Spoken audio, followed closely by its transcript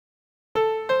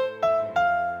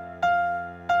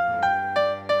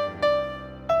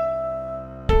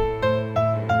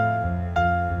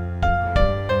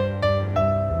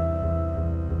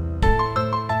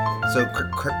So,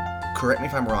 correct me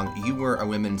if I'm wrong, you were a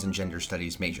women's and gender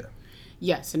studies major.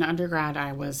 Yes, in undergrad,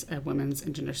 I was a women's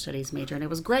and gender studies major, and it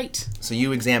was great. So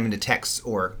you examined the texts,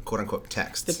 or quote-unquote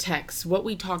texts. The text, what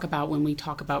we talk about when we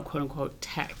talk about quote-unquote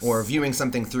text. Or viewing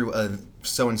something through a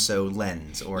so-and-so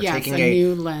lens, or yes, taking a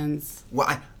new lens.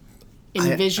 Well,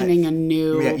 envisioning a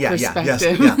new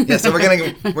perspective. Yeah. So we're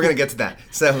gonna get to that.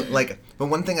 So but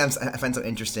one thing I find so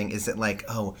interesting is that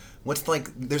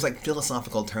there's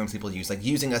philosophical terms people use, like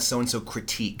using a so and so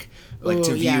critique,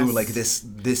 to view this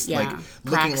looking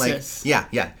praxis.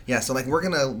 So we're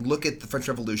gonna look at the French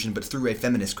Revolution, but through a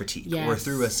feminist critique or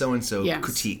through a so and so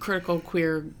critique, critical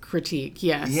queer critique.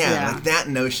 Yes, like that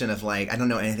notion of I don't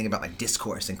know anything about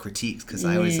discourse and critiques because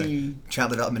I was a child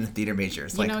development and theater major.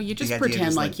 It's you just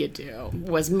pretend like you do.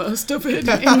 Was most of it in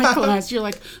the class. You're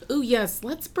like, oh yes,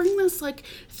 let's bring this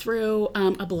through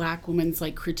a black woman's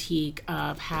critique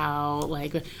of how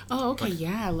let's.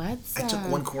 I took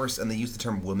one course and they used the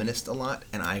term womanist a lot,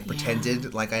 and I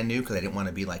pretended like I knew because I didn't want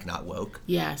to be not woke.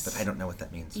 Yes, but I don't know what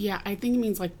that means. Yeah, I think it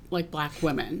means like black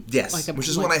women. Yes, which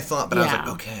is what I thought, but I was like,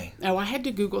 okay. Oh, I had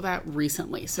to Google that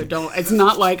recently, so don't. It's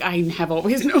not like I have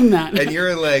always known that. And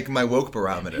you're my woke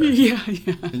barometer. Yeah.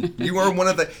 You are one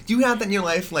of the. Do you have that in your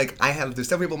life? There's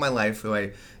several people in my life who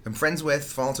I am friends with,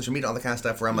 follow on social media, all the kind of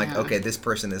stuff. Where I'm okay, this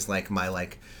person is my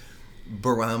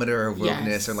barometer of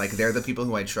wokeness, or they're the people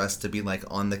who I trust to be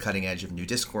on the cutting edge of new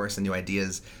discourse and new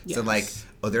ideas. Yes.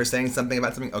 So they're saying something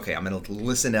about something. Okay, I'm gonna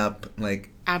listen up.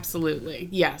 Absolutely,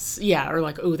 yes, yeah.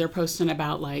 Or they're posting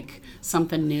about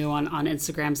something new on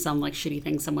Instagram, some shitty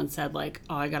thing someone said.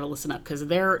 I gotta listen up because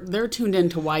they're tuned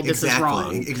into why this is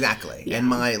wrong. Exactly. Yeah. And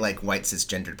my white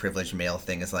cisgendered privileged male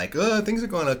thing is things are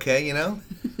going okay,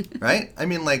 right? I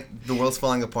mean the world's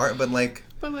falling apart, but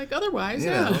otherwise,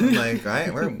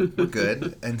 right, we're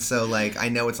good. And so I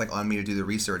know it's on me to do the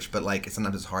research, but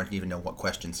sometimes it's hard to even know what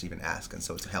questions to even ask, and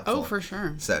so it's helpful. Oh, for sure.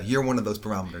 So you're one of those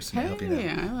barometers. Hey, I hope you know.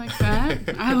 I like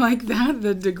that. I like that.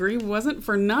 The degree wasn't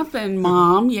for nothing,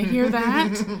 Mom. You hear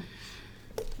that?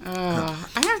 I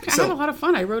had a lot of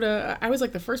fun. I was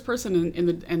the first person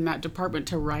in that department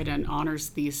to write an honors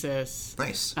thesis.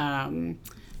 Nice. And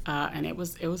it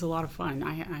was a lot of fun.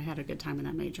 I had a good time in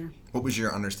that major. What was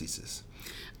your honors thesis?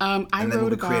 And then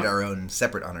we'll create our own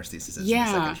separate honors theses in a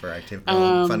second for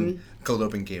our fun cold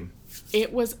open game.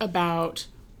 It was about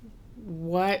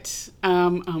what? Oh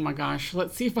my gosh!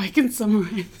 Let's see if I can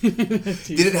summarize.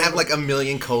 Did it have a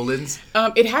million colons?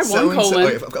 It had one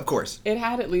colon. Of course. It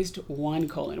had at least one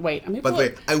colon. Wait, by the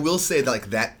way, I will say that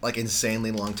that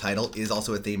insanely long title is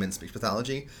also a theme in speech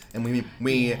pathology, and we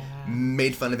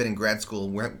made fun of it in grad school.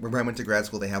 Where I went to grad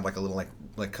school, they have a little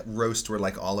roast where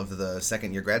all of the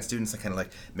second year grad students kind of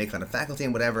make fun of faculty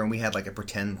and whatever, and we had a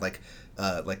pretend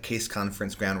case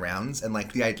conference ground rounds, and I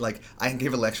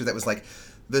gave a lecture that was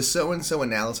the so-and-so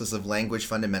analysis of language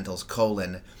fundamentals,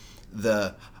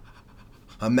 a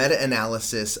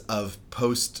meta-analysis of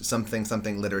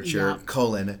post-something-something literature,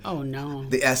 oh no,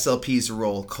 the SLP's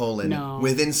role, no.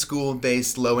 within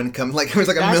school-based low-income, it was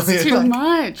a That's million. Too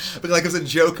much. But it was a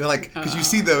joke, because you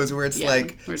see those where it's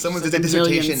where someone's a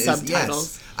dissertation is,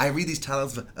 subtitles. Yes, I read these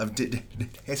titles of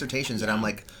dissertations and I'm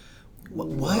like,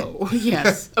 what? Whoa.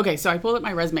 Yes. Okay, so I pulled up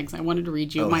my resume because I wanted to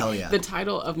read you. Hell yeah. The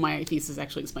title of my thesis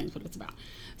actually explains what it's about.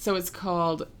 So it's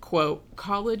called, quote,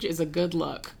 "College is a Good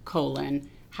Look,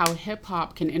 how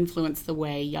hip-hop can influence the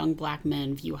way young black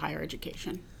men view higher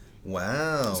education."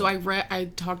 Wow. So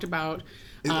I talked about...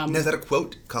 is that a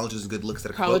quote? College is a good look. Is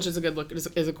that a quote? College is a good look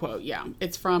is a quote, yeah.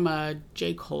 It's from a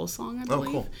J. Cole song, I believe.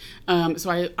 Oh, cool. So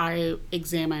I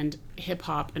examined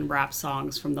hip-hop and rap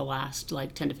songs from the last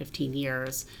 10 to 15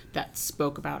 years that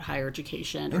spoke about higher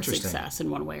education or success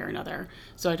in one way or another.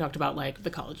 So I talked about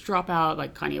the college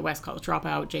dropout, Kanye West college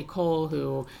dropout, J. Cole,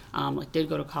 who did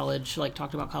go to college,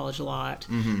 talked about college a lot.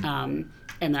 Mm-hmm.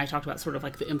 And then I talked about sort of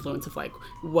the influence of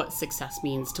what success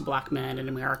means to black men in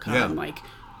America, and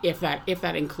if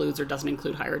that includes or doesn't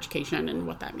include higher education and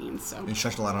what that means. So you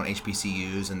touched a lot on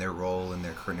HBCUs and their role and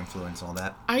their current influence and all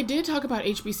that. I did talk about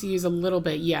HBCUs a little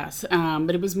bit, yes,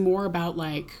 but it was more about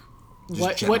what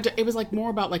it was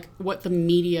more about what the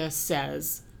media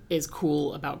says is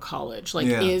cool about college.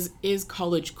 Is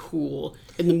college cool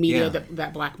in the media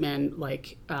that black men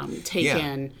take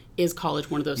in? Is college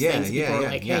one of those things that people are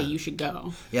hey, you should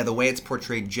go? Yeah, the way it's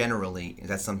portrayed generally,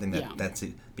 that's something that's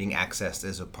being accessed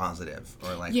as a positive, or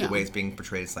the way it's being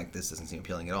portrayed, it's this doesn't seem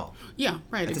appealing at all. Yeah,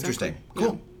 right. That's exactly. interesting.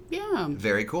 Cool. Yeah.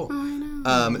 Very cool.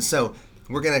 I know. So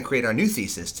we're going to create our new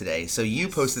thesis today. So you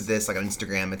posted this on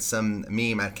Instagram. It's some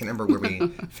meme. I can't remember where we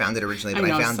found it originally, but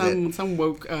I found it. Some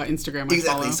woke Instagram I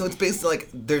Exactly. follow. So it's basically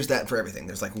there's that for everything.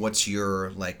 There's what's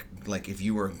your, if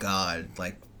you were God,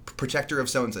 protector of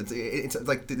so and so. It's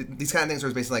like these kind of things where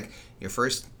it's basically like your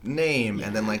first name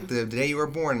and then like the day you were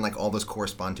born, like all those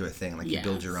correspond to a thing. Like you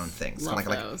build your own things. Love like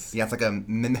those. yeah, it's like a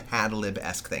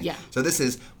Manhattalib-esque thing. Yeah. So this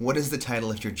is what is the title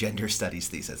of your gender studies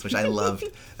thesis, which I loved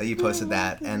that you posted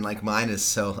that, and like mine is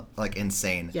so like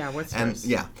insane. Yeah. What's yours?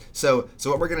 Yeah. So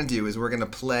what we're gonna do is we're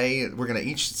gonna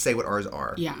each say what ours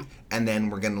are. Yeah. And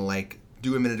then we're gonna like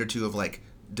do a minute or two of like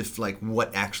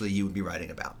what actually you would be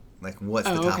writing about. Like, what's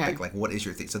the topic? Okay. Like, what is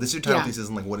your thesis? So this is your title thesis,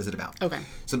 and like, what is it about? Okay.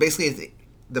 So basically,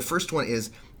 the first one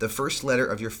is the first letter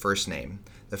of your first name,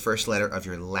 the first letter of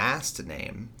your last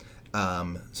name.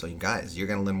 So you guys, you're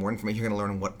going to learn more information. You're going to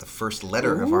learn what the first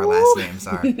letter of our last names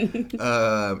are.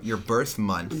 Your birth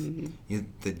month,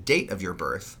 the date of your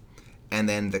birth, and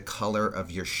then the color of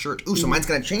your shirt. Ooh, so mine's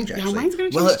going to change, actually. Yeah, mine's going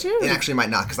to change, too. It actually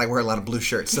might not, because I wear a lot of blue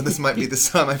shirts. So this might be the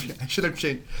sum. I should have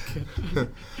changed.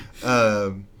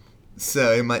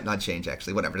 So it might not change,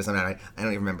 actually. Whatever, it doesn't matter. I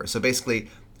don't even remember. So basically,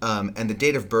 and the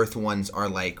date of birth ones are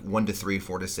like 1 to 3,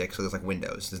 4 to 6. So there's like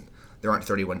windows. There aren't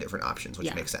 31 different options,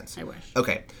 which makes sense. I wish.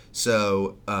 Okay.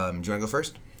 So do you want to go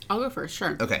first? I'll go first,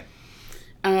 sure. Okay.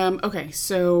 Okay,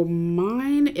 so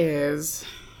mine is,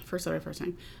 first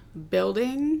name,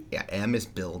 building. Yeah, M is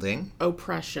building.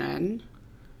 Oppression.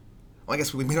 Well, I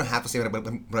guess we don't have to say what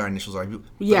our initials are.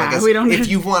 Yeah, we don't. If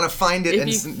you want to find it and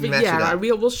match it up.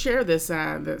 We'll share this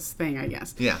this thing, I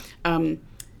guess. Yeah.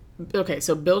 Okay,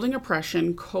 so building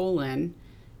oppression,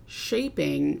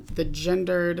 shaping the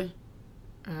gendered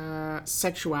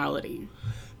sexuality.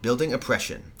 Building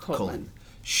oppression,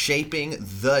 shaping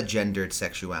the gendered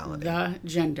sexuality. The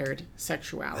gendered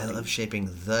sexuality. I love shaping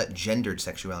the gendered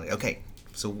sexuality. Okay,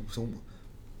 so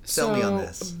sell me on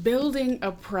this. Building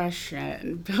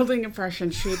oppression,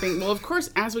 shaping. Well, of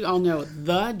course, as we all know,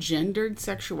 the gendered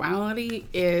sexuality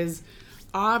is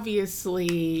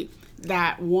obviously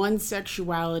that one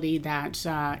sexuality that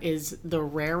is the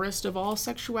rarest of all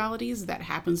sexualities that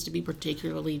happens to be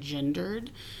particularly gendered.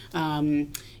 It's not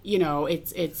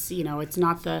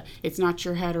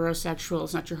your heterosexual,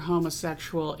 it's not your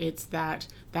homosexual, it's that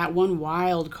one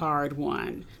wild card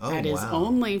one that is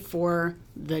only for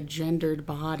the gendered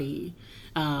body.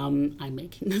 I'm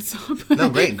making this up. No,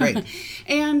 great.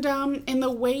 And in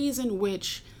the ways in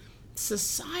which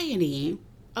society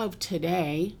of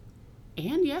today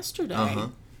and yesterday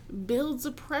builds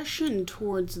oppression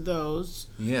towards those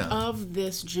of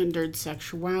this gendered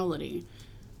sexuality.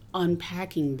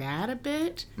 Unpacking that a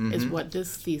bit is what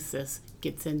this thesis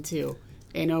gets into.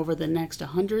 And over the next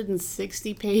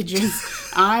 160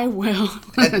 pages, I will...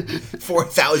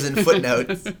 4,000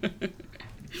 footnotes.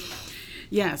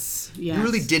 Yes. You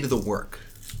really did the work.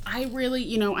 I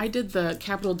really, I did the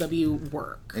capital W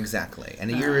work. Exactly.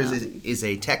 And here is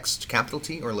a text, capital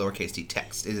T or lowercase t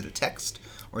text? Is it a text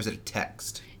or is it a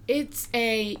text? It's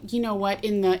a,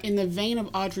 in the vein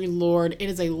of Audre Lorde, it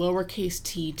is a lowercase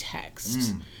t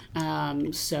text.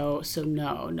 So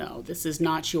no, this is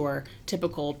not your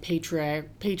typical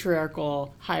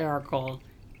patriarchal, hierarchical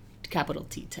capital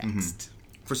T text.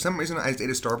 For some reason, I ate a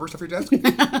Starburst off your desk.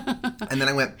 And then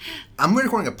I went, I'm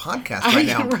recording a podcast right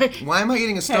now. Right. Why am I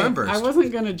eating a Starburst? I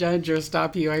wasn't going to judge or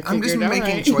stop you. I'm just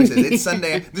making choices. It's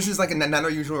Sunday. This is like not our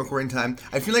usual recording time.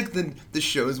 I feel like the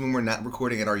shows when we're not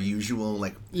recording at our usual,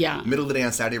 middle of the day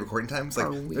on Saturday recording times,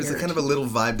 there's a kind of a little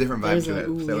different vibe to it.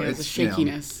 So it's a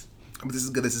shakiness. But this is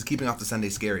good. This is keeping off the Sunday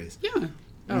scaries. Yeah.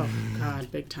 Oh, God,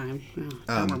 big time.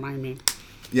 Oh, don't remind me.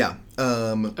 Yeah.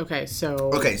 Okay,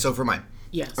 so for mine.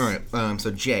 Yes. All right. So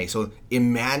J. So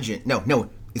imagine. No.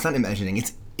 It's not imagining.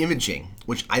 It's imaging,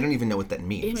 which I don't even know what that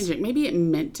means. Imaging. Maybe it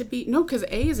meant to be. No, because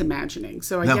A is imagining.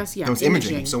 So I guess No, it's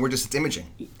imaging. So it's imaging.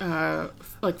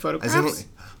 Like photographs.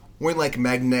 We're like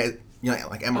magnetic.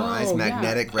 Like MRIs,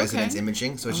 magnetic resonance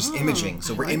imaging. So it's just imaging.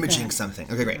 So we're imaging something.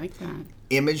 Okay, great. I like that.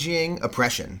 Imaging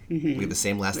oppression. We have the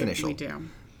same last initial. We do.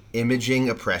 Imaging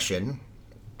oppression.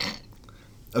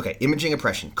 Okay, imaging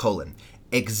oppression,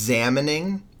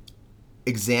 examining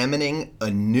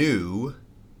anew,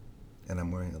 and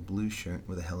I'm wearing a blue shirt.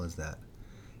 Where the hell is that?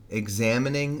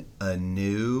 Examining a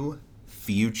new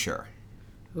future.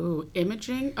 Ooh,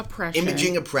 imaging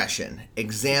oppression.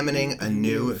 Examining a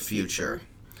new future.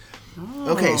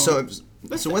 Oh. Okay, so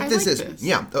what this is.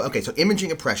 Yeah, okay, so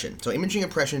imaging oppression. So imaging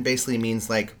oppression basically means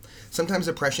sometimes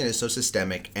oppression is so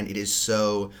systemic and it is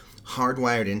so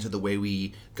hardwired into the way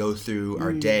we go through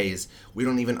our days, we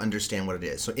don't even understand what it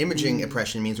is. So imaging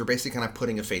oppression means we're basically kind of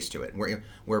putting a face to it. We're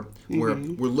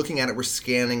looking at it, we're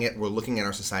scanning it, we're looking at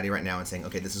our society right now and saying,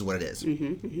 okay, this is what it is.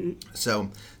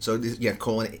 So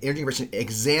imaging oppression,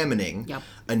 examining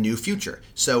a new future.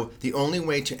 So the only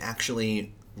way to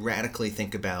actually radically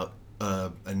think about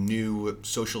a new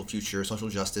social future, social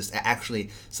justice, actually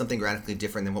something radically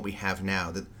different than what we have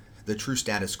now. The true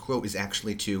status quo is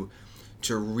actually to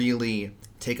really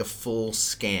take a full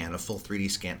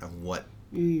 3D scan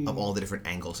of all the different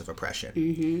angles of oppression.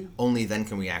 Mm-hmm. Only then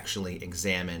can we actually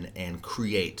examine and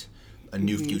create a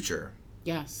new future.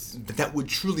 Yes. That would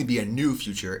truly be a new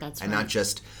future. That's and right. not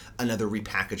just another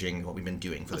repackaging of what we've been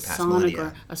doing for the past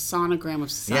millennia. A sonogram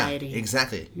of society. Yeah,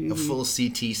 exactly. A full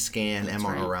CT scan, That's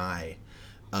MRI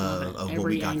of what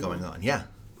we got going on. Yeah.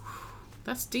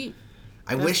 That's deep.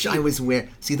 I wish I was wearing...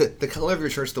 See, the color of your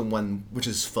shirt's the one which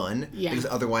is fun. Yeah. Because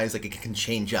otherwise, like, it can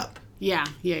change up. Yeah.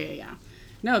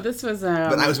 No, this was...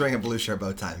 but I was wearing a blue shirt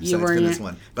both times, so it's been this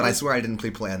one. But I swear I didn't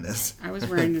pre-plan this. I was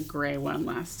wearing a gray one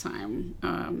last time,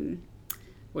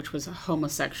 which was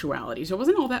homosexuality. So it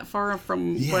wasn't all that far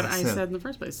from what I said in the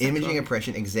first place. Imaging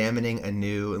oppression, examining a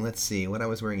new... And let's see, what I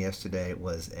was wearing yesterday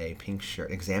was a pink shirt.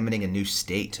 Examining a new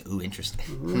state. Ooh, interesting.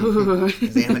 Ooh.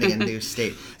 Examining a new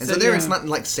state. And so there it's not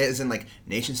like state as in like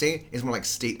nation state. It's more like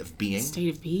state of being.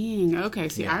 State of being. Okay,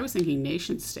 see, I was thinking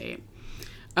nation state.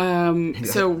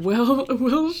 So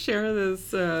we'll share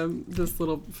this this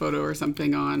little photo or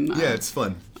something on it's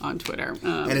fun on Twitter.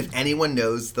 And if anyone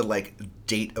knows the like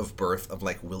date of birth of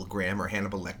like Will Graham or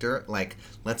Hannibal Lecter, like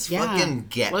let's fucking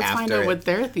get let's after find out it. What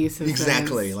their thesis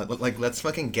exactly. is. Like let's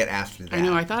fucking get after that. I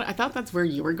know. I thought that's where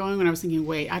you were going when I was thinking.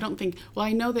 Wait, I don't think. Well,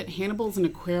 I know that Hannibal's an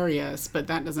Aquarius, but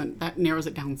that narrows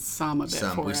it down some a bit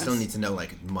for us. We still need to know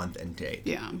like month and date.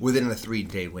 Yeah. Within a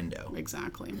 3-day window.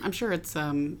 Exactly. I'm sure it's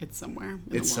somewhere.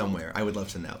 It's somewhere. I would love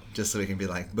to know, just so we can be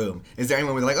like, boom. Is there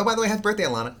anyone who's like, oh, by the way, happy birthday,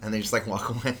 Alana, and they just like walk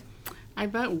away? I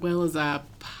bet Will is a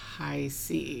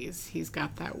Pisces. He's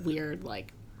got that weird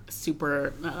like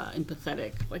super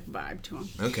empathetic like vibe to him.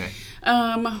 Okay.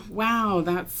 Wow,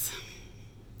 that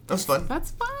was fun.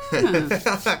 That's fun.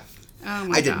 Oh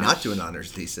my I did not do an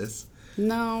honors thesis.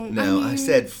 No, I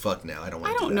said fuck no. I don't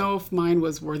want to. I don't know if mine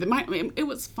was worth it. It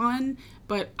was fun,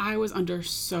 but I was under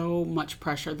so much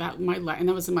pressure. And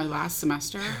that was in my last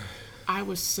semester. I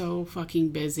was so fucking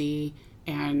busy,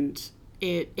 and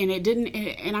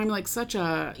I'm like such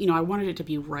a, I wanted it to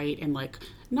be right and like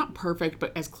not perfect,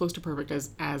 but as close to perfect as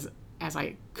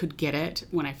I could get it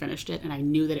when I finished it, and I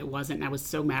knew that it wasn't, and I was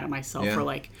so mad at myself for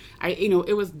like,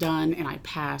 it was done and I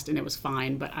passed and it was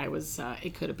fine, but I was,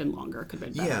 it could have been longer, it could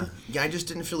have been better. Yeah, I just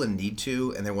didn't feel a need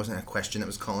to, and there wasn't a question that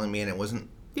was calling me, and it wasn't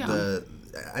I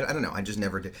don't know, I just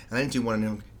never did, and I didn't do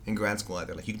one in grad school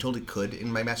either. Like, you totally could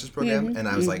in my master's program, and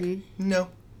I was like, no.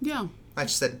 Yeah. I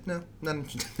just said no. I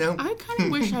kind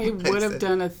of wish I would have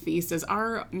done a thesis.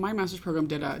 My master's program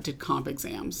did comp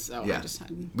exams, so I just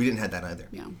had. We didn't have that either.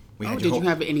 Yeah. Did you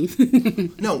have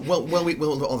anything? No. Well,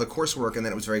 all the coursework, and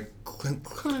then it was very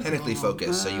clinically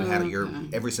focused. So you had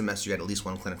every semester you had at least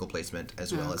one clinical placement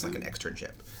as well as like an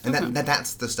externship, and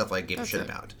that's the stuff I gave a shit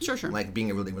about. Sure. Like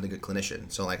being a really really good clinician.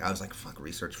 So like I was like, fuck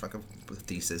research, fuck a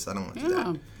thesis. I don't want to do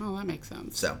that. Oh, that makes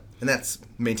sense. So, and that's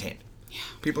maintained. Yeah.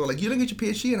 People are like, you don't get your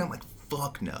PhD, and I'm like,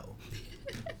 fuck no.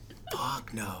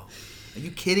 Fuck no. Are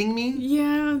you kidding me?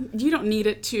 Yeah. You don't need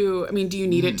it to... I mean, do you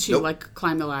need it to, like,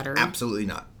 climb the ladder? Absolutely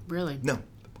not. Really? No.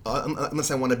 Unless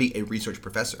I want to be a research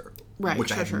professor. Right,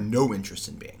 which I have no interest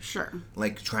in being. Sure.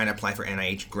 Like, trying to apply for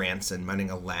NIH grants and running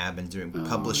a lab and doing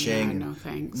publishing. Yeah, no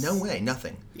thanks. No way.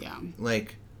 Nothing. Yeah.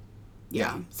 Like...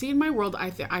 Yeah. See, in my world, I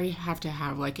have to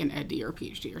have, like, an ED or a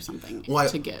PhD or something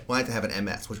to get... Well, I have to have an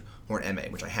MS or an MA,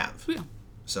 which I have. Yeah.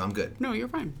 So I'm good. No, you're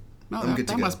fine. No, I'm good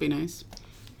to that go. must be nice.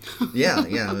 Yeah.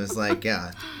 It was like,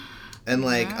 yeah. And,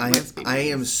 like, I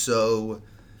am so,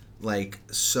 like,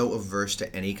 so averse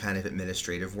to any kind of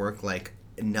administrative work. Like,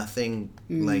 nothing,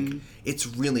 like, it's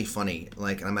really funny.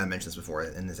 Like, and I might have mentioned this before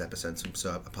in this episode,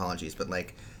 so apologies. But,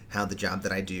 like, how the job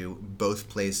that I do both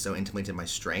plays so intimately to my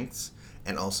strengths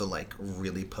and also, like,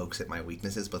 really pokes at my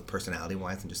weaknesses, both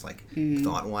personality-wise and just, like,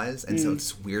 thought-wise. And so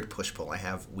it's this weird push-pull I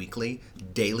have weekly,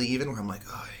 daily even, where I'm like,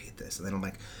 oh, I hate this. And then I'm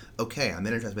like, okay, I'm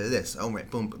energized by this. Oh, right,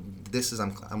 boom. This is,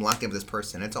 I'm locked in with this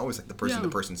person. And it's always, like, the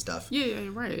person-to-person stuff. Yeah,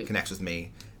 right. Connects with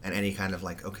me. And any kind of,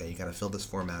 like, okay, you got to fill this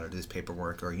form out or do this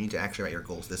paperwork, or you need to actually write your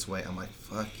goals this way. I'm like,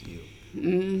 fuck you.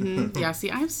 Mm-hmm. Yeah,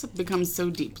 see, I've become so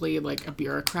deeply like a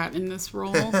bureaucrat in this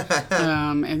role, and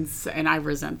I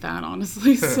resent that,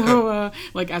 honestly. So,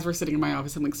 like, as we're sitting in my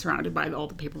office, I'm like surrounded by all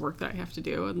the paperwork that I have to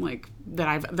do, and like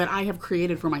that I have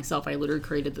created for myself. I literally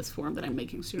created this form that I'm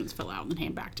making students fill out and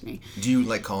hand back to me. Do you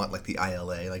like call it like the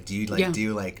ILA? Like, do you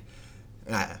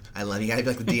I love you. You gotta be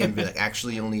like the DM, be like,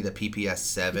 actually, you'll need a PPS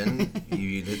 7.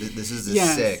 This is a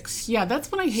 6. Yeah,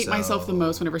 that's when I hate myself the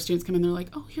most. Whenever students come in, they're like,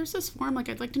 "Oh, here's this form. Like,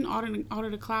 I'd like to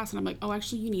audit a class," and I'm like, "Oh,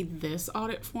 actually, you need this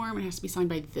audit form. It has to be signed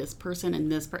by this person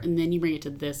and this and then you bring it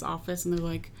to this office." And they're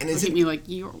like, and look at me like,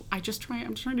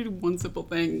 I'm trying to do one simple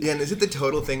thing. Yeah, and is it the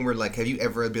total thing where like, have you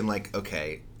ever been like,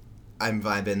 okay, I'm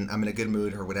vibing, I'm in a good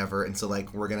mood or whatever, and so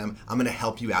like I'm gonna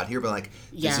help you out here, but like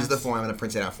this is the form, I'm gonna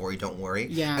print it out for you, don't worry.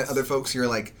 Yes. And other folks, you're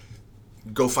like,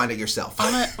 go find it yourself.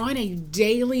 On a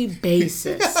daily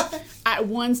basis.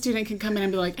 One student can come in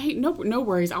and be like, "Hey, no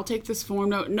worries, I'll take this form.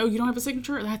 No, you don't have a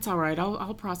signature? That's all right.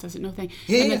 I'll process it. No thing."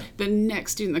 Yeah, and then the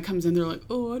next student that comes in, they're like,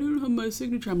 "Oh, I don't have my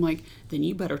signature." I'm like, "Then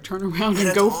you better turn around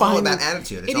and go find it." It's all about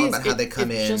attitude. It's all about how they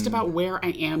come in. It's just about where I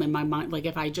am in my mind. Like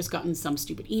if I just gotten some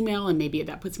stupid email and maybe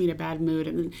that puts me in a bad mood,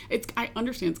 and then I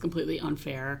understand it's completely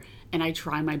unfair, and I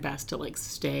try my best to like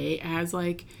stay as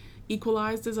like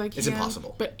equalized as I can. It's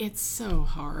impossible. But it's so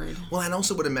hard. Well, and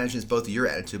also would imagine it's both your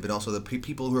attitude, but also the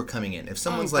people who are coming in. If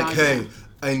someone's hey,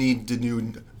 I need a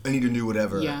new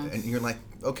whatever, and you're like,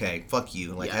 okay, fuck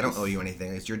you. Like, I don't owe you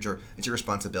anything. It's your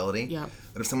responsibility. Yeah.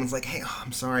 But if someone's like, hey,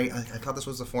 I'm sorry, I thought this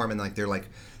was the form, and like they're like,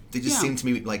 they just seem to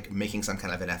me like making some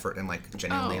kind of an effort and like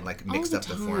genuinely like mixed up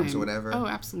the forms or whatever. Oh,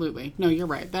 absolutely. No, you're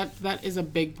right. That is a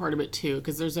big part of it too,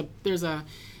 because there's a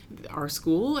our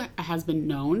school has been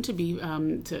known to be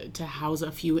to house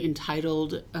a few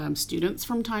entitled students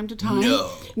from time to time.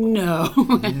 No.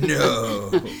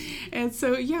 And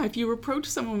so if you approach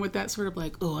someone with that sort of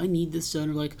like, "Oh, I need this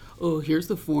done," or like, "Oh, here's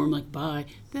the form," like, "Bye,"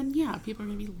 then people are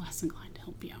gonna be less inclined to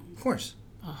help you. Of course.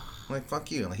 Ugh. Like, fuck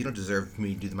you. Like, you don't deserve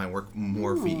me to do my work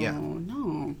more for you. Yeah.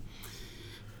 No.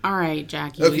 All right,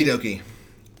 Jackie. Okie dokie.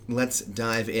 Let's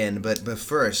dive in, but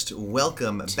first,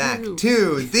 welcome back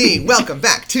to the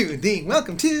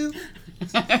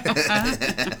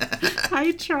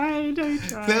I tried.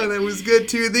 No, that was good,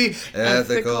 to the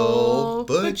Ethical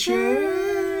Butchers.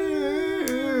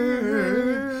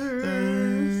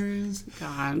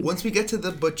 God. Once we get to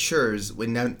the butchers, we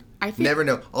never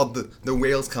know. All the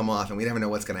wheels come off, and we never know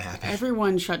what's going to happen.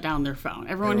 Everyone shut down their phone.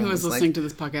 Everyone who was listening to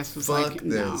this podcast was like,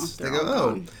 "No." They go,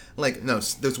 "Oh." Like, no,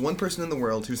 there's one person in the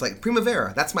world who's like,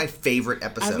 Primavera, that's my favorite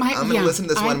episode. I'm going to listen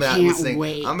to this one without listening.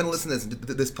 Wait. I'm going to listen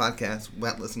to this podcast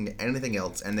without listening to anything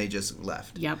else, and they just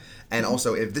left. Yep. And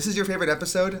also, if this is your favorite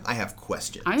episode, I have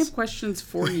questions. I have questions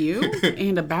for you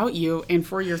and about you and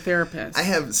for your therapist. I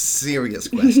have serious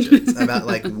questions about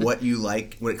like what you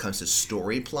like when it comes to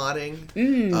story plotting,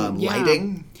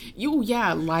 lighting.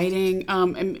 Lighting,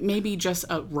 and maybe just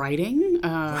writing.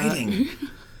 Writing.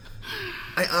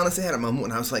 I honestly had a moment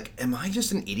when I was like, am I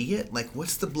just an idiot? Like,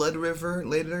 what's the Blood River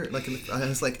later? Like, I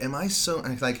was like, am I so...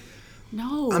 I was like...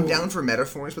 No. I'm down for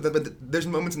metaphors, but there's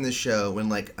moments in this show when,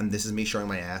 like, this is me showing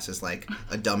my ass as, like,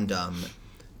 a dum-dum.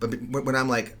 But when I'm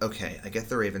like, okay, I get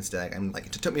the Raven stag, I'm like,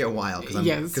 it took me a while because I'm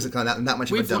not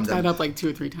much of a dum-dum. We've fucked that up like 2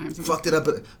 or 3 times. Fucked it up,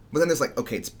 but then there's like,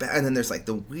 okay, it's bad, and then there's like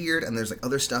the weird, and there's like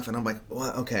other stuff, and I'm like,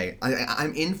 well, okay,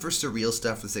 I'm in for surreal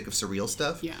stuff for the sake of surreal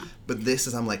stuff. Yeah. But this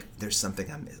is, I'm like, there's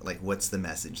something I'm like, what's the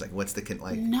message? Like, what's the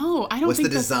like? No, I don't. What's think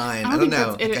the design? I don't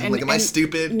know. Am I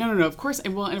stupid? No. Of course,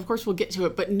 and of course we'll get to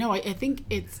it. But no, I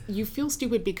think you feel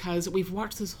stupid because we've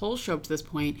watched this whole show up to this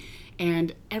point,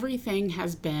 and everything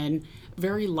has been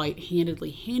very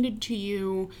light-handedly handed to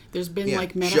you. There's been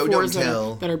like metaphors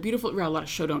that are beautiful. A lot of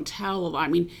show don't tell. I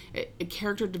mean,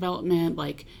 character development,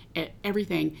 like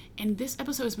everything. And this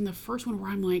episode has been the first one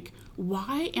where I'm like,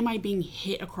 why am I being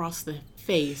hit across the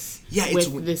face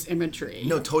with this imagery?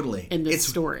 No, totally. In this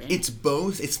story, it's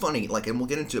both. It's funny, like, and we'll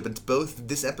get into it. But it's both.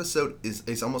 This episode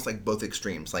is almost like both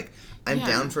extremes. Like, I'm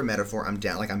down for metaphor. I'm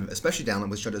down. Like, I'm especially down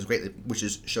with show does greatly, which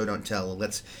is show don't tell.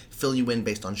 Let's fill you in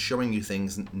based on showing you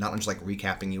things, not just like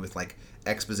recapping you with like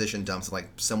exposition dumps, like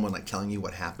someone like telling you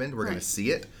what happened. We're gonna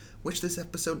see it, which this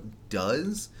episode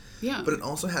does. Yeah. But it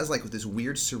also has like this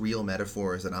weird surreal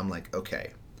metaphors that I'm like,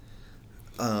 okay,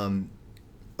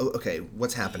 okay,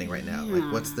 what's happening right now?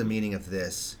 Like, what's the meaning of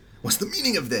this? What's the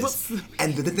meaning of this?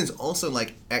 And then there's also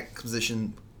like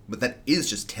exposition, but that is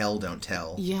just tell don't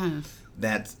tell. Yes.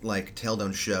 That like tell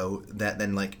don't show. That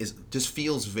then like is just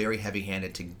feels very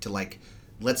heavy-handed to like,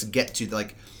 let's get to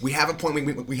like, we have a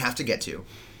point we have to get to.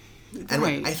 And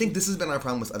I think this has been our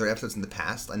problem with other episodes in the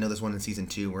past. I know there's one in season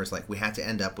 2 where it's like we had to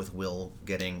end up with Will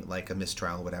getting like a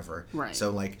mistrial or whatever. Right. So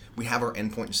like we have our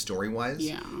endpoint story-wise.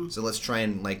 Yeah. So let's try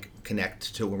and like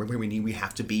connect to where we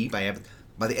have to be by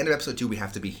the end of episode 2. We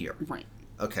have to be here. Right.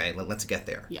 Okay. Let's get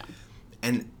there. Yeah.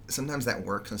 And sometimes that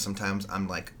works, and sometimes I'm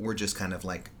like, we're just kind of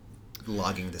like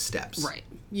logging the steps. Right.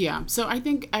 Yeah. So I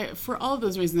think for all of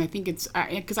those reasons, I think it's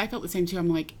because I felt the same too. I'm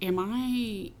like, am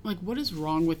I like, what is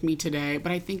wrong with me today?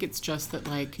 But I think it's just that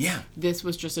like, this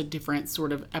was just a different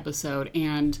sort of episode,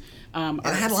 and it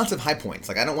had lots of high points.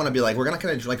 Like I don't want to be like, we're not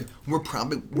going to like, we're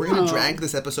going to drag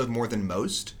this episode more than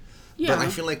most. Yeah. But I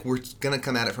feel like we're going to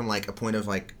come at it from like a point of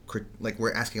like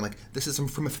we're asking like, this is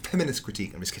from a feminist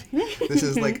critique. I'm just kidding. This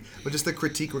is like, but just the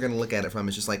critique we're going to look at it from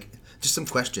is just like, just some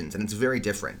questions, and it's very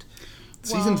different.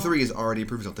 Season 3 is already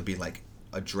proved out to be like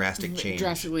a drastic change.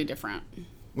 Drastically different.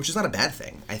 Which is not a bad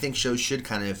thing. I think shows should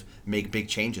kind of make big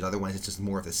changes, otherwise it's just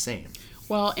more of the same.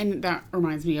 Well, and that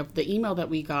reminds me of the email that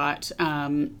we got.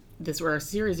 This were a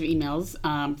series of emails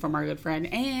from our good friend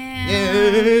Anne.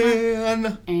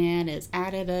 And it's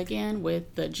at it again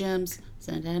with the gems.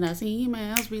 Sending us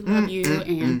emails. We love you,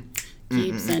 and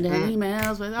keep sending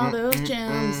emails with all those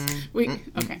gems.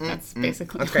 Okay, that's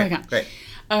basically what I got. Great.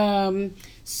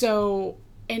 So,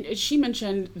 and she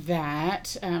mentioned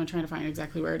that, I'm trying to find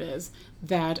exactly where it is,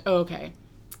 that,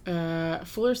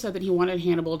 Fuller said that he wanted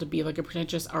Hannibal to be like a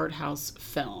pretentious art house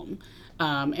film.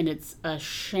 And it's a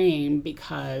shame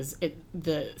because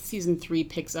the season 3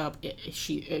 picks up,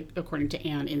 according to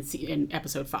Anne, in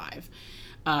episode 5.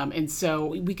 And so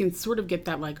we can sort of get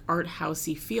that like art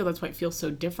housey feel. That's why it feels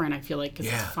so different. I feel like because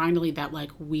it's finally that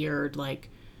like weird like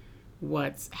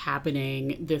what's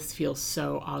happening. This feels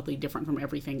so oddly different from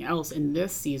everything else in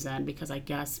this season because I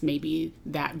guess maybe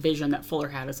that vision that Fuller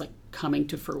had is like coming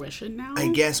to fruition now. I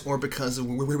guess, or because of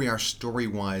where we are story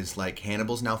wise, like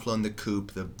Hannibal's now flown the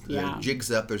coop, the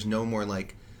jig's up. There's no more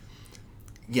like.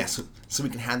 Yes, so we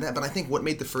can have that. But I think what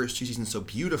made the first 2 seasons so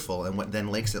beautiful and what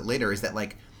then makes it later is that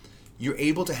like. You're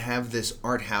able to have this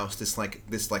art house, this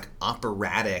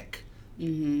operatic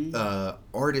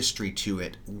artistry to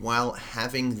it, while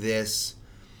having this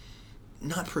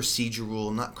not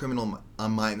procedural, not criminal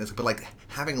mindedness, but like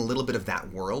having a little bit of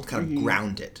that world kind of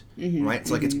grounded, right?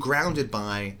 So like it's grounded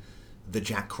by the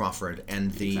Jack Crawford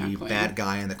and the bad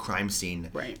guy and the crime scene,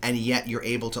 right. And yet you're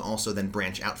able to also then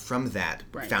branch out from that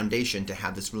foundation to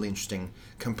have this really interesting,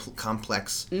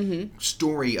 complex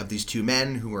story of these 2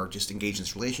 men who are just engaged in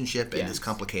this relationship and it's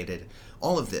complicated.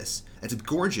 All of this, it's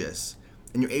gorgeous,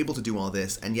 and you're able to do all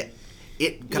this, and yet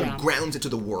it kind of grounds it to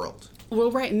the world. Well,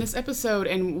 right in this episode,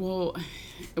 and we'll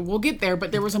get there,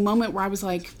 but there was a moment where I was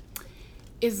like,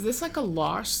 is this like a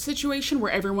Lost situation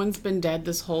where everyone's been dead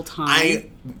this whole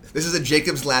time? This is a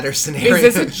Jacob's Ladder scenario.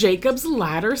 Is this a Jacob's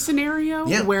Ladder scenario?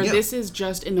 Yeah, where this is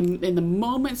just in the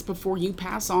moments before you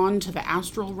pass on to the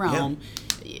astral realm,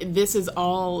 this is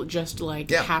all just like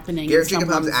happening. Garrett Jacob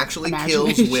Hobbs actually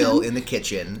kills Will in the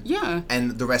kitchen. Yeah.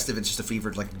 And the rest of it's just a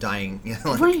fever like dying. You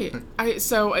know, like. Right.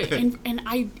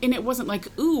 And it wasn't like,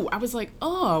 ooh, I was like,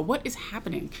 oh, what is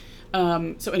happening?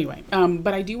 So anyway,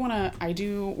 but I do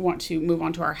want to move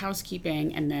on to our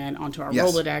housekeeping and then onto our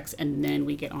Rolodex, and then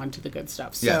we get on to the good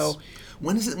stuff. So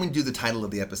when is it when we do the title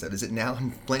of the episode? Is it now?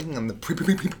 I'm blanking on the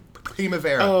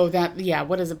Primavera. Oh,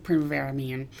 what does a Primavera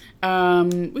mean? We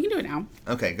can do it now.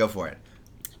 Okay, go for it.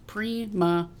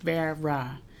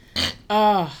 Primavera.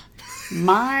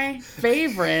 My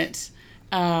favorite,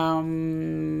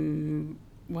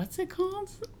 what's it called?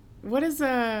 What is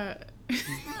a...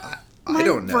 I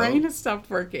don't know. My brain has stopped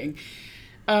working.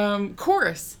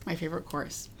 Chorus. My favorite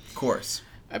chorus. Chorus.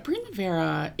 A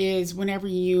Primavera is whenever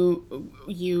you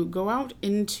go out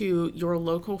into your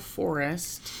local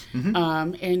forest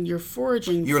and you're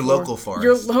foraging. Your local forest.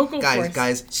 Your local forest.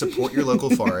 Guys, support your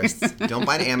local forests. Don't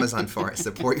buy an Amazon forest.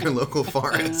 Support your local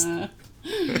forest.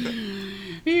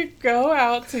 You go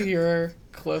out to your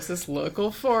closest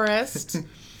local forest.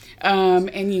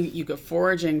 And you go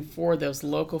foraging for those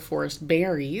local forest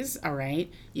berries, all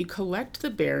right? You collect the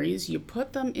berries, you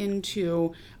put them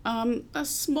into a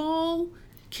small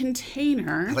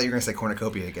container. I thought you were going to say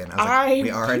cornucopia again. I was like,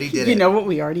 we already did it. You know what?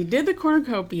 We already did the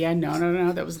cornucopia.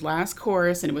 No. That was last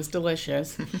course, and it was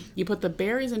delicious. You put the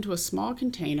berries into a small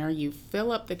container. You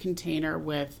fill up the container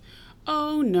with,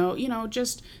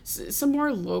 just some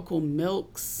more local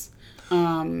milks.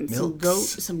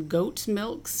 Some goat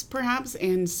milks, perhaps,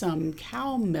 and some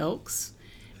cow milks.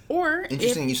 Or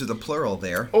interesting use of the plural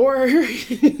there. Or,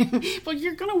 well,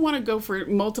 you're going to want to go for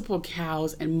multiple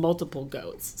cows and multiple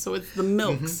goats. So it's the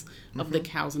milks of the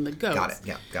cows and the goats. Got it.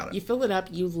 Yeah, got it. You fill it up.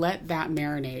 You let that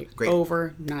marinate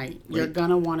overnight. You're going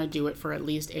to want to do it for at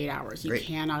least 8 hours. You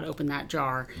cannot open that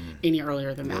jar any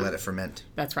earlier than that. You let it ferment.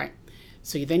 That's right.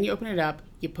 So then you open it up,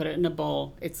 you put it in a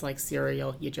bowl. It's like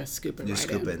cereal. You just scoop it right in. You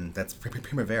scoop it, and that's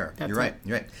Primavera. You're right.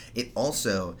 It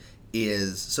also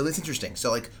is, so it's interesting.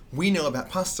 So, like, we know about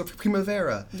pasta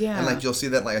Primavera. Yeah. And, like, you'll see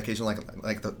that, like, occasionally,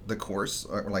 like the course,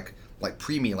 or, like, like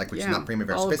primi, like which is not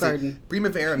Primavera. Olive Garden.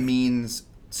 Primavera means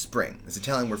spring. It's an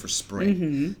Italian word for spring.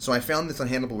 Mm-hmm. So I found this on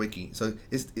Hannibal Wiki. So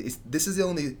this is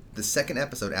the second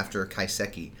episode after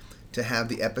Kaiseki to have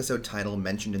the episode title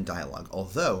mentioned in dialogue.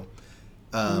 Although,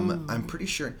 I'm pretty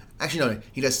sure... Actually, no,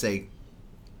 he does say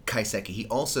Kaiseki. He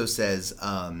also says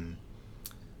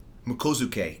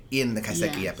Mukozuke in the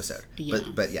Kaiseki episode. Yes.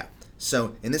 But yeah.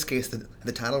 So, in this case,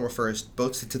 the title refers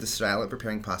both to the style of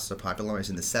preparing pasta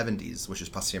popularized in the 70s, which is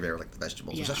pasta primavera, like the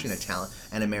vegetables, which is actually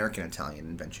an American Italian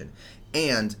invention,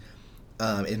 and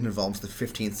it involves the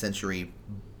 15th century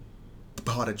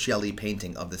Botticelli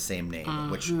painting of the same name,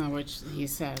 which he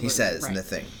says in the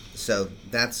thing. So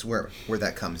that's where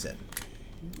that comes in.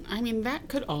 I mean, that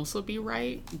could also be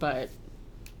right, but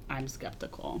I'm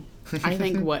skeptical. I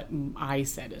think what I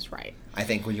said is right. I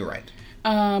think you're right.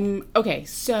 Okay,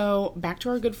 so back to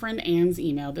our good friend Anne's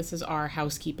email. This is our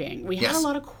housekeeping. We had a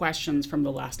lot of questions from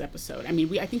the last episode. I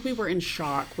mean, I think we were in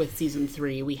shock with season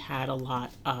 3. We had a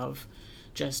lot of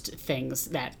just things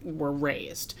that were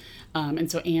raised.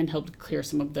 And so Anne helped clear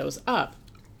some of those up.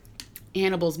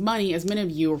 Hannibal's money, as many of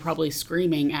you were probably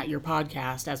screaming at your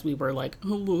podcast as we were like,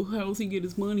 oh, how does he get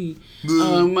his money?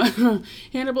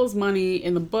 Hannibal's money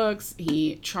in the books,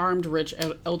 he charmed rich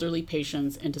elderly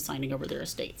patients into signing over their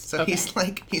estates. So he's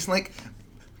like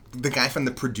the guy from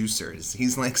The Producers.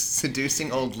 He's like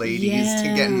seducing old ladies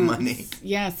to get money.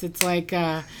 Yes, it's like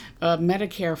a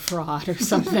Medicare fraud or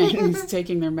something. He's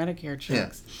taking their Medicare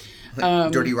checks. Yeah.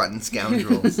 Like dirty, rotten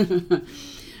scoundrels.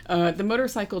 The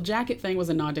motorcycle jacket thing was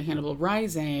a nod to Hannibal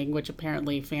Rising, which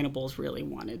apparently Fannibles really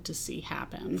wanted to see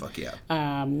happen. Fuck yeah.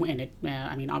 And it,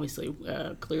 I mean, obviously,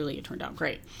 clearly it turned out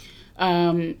great.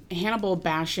 Hannibal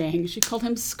bashing, she called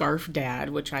him Scarf Dad,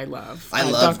 which I love.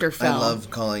 Dr. Fell. I love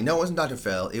calling, no, it wasn't Dr.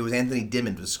 Fell. It was Anthony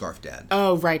Dimmond was Scarf Dad.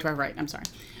 Oh, right. I'm sorry.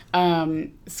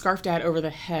 Scarf Dad over the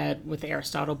head with the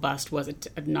Aristotle bust was a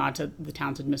nod to the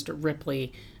talented Mr.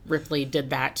 Ripley. Ripley did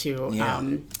that to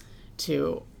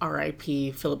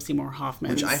R.I.P. Philip Seymour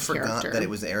Hoffman's Which I forgot character. that it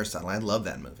was Aristotle. I love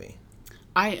that movie.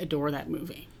 I adore that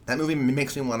movie. That movie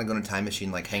makes me want to go in a time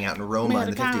machine, like hang out in Roma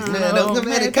Americano, in the 50s.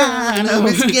 Americano,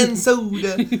 whiskey and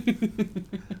soda.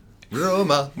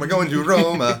 Roma, we're going to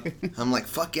Roma. I'm like,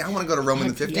 fuck yeah, I want to go to Rome in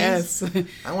the 50s. Yes.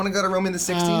 I want to go to Rome in the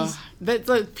 60s. That's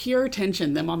like pure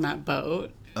tension, them on that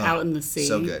boat out in the sea.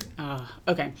 So good.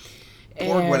 Okay.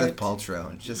 Poor Gwyneth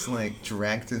Paltrow, just like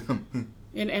dragged to them.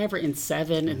 In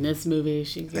Seven, in this movie,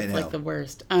 she's like the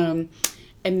worst. And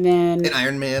then in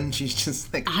Iron Man, she's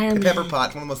just like Pepper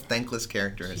Potts, one of the most thankless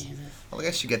characters. Jesus. Well, I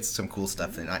guess she gets some cool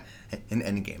stuff in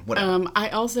Endgame. Whatever.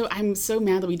 I'm so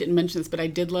mad that we didn't mention this, but I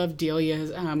did love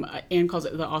Delia's. Anne calls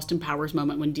it the Austin Powers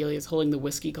moment when Delia's holding the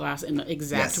whiskey glass in the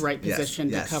exact right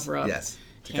position to cover up. Yes,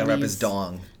 to cover up his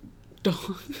dong.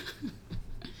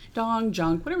 Dong,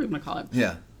 junk, whatever you want to call it.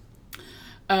 Yeah.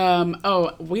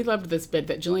 We loved this bit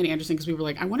that Gillian Anderson, because we were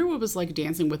like, I wonder what it was like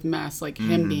dancing with Mess, like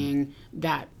him being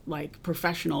that like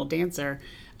professional dancer.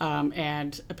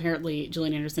 And apparently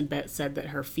Gillian Anderson said that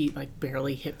her feet like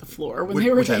barely hit the floor when they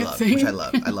were dancing. Which I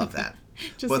love. I love that.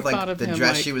 Just but the like thought of the him,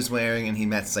 dress like, she was wearing, and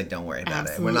Matt's like, don't worry about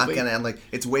absolutely. it. We're not gonna like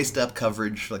it's waist up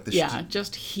coverage, like the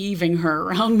just heaving her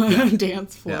around the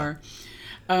dance floor.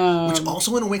 Yeah. Which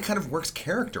also in a way kind of works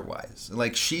character wise.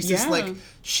 Like she's this kind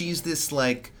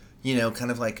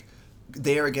of like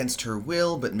there against her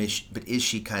will, but is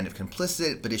she kind of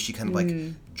complicit? But is she kind of like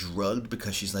drugged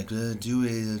because she's like, do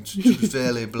it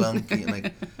fairly blunky,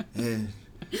 like.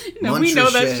 No, we know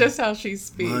that's just how she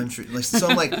speaks. So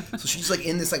she's like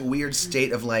in this like weird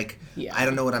state of like, I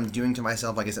don't know what I'm doing to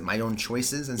myself. Like, is it my own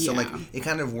choices? And so like it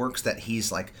kind of works that he's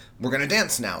like, we're gonna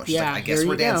dance now. She's like, I guess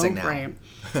we're dancing now. Right.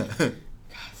 God,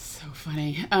 so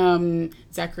funny.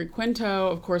 Zachary Quinto,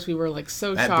 of course, we were like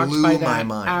so shocked by that. My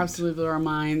mind. Absolutely blew our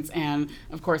minds. And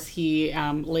of course, he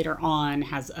later on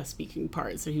has a speaking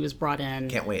part, so he was brought in.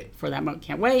 Can't wait for that.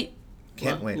 Can't wait.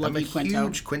 I'm a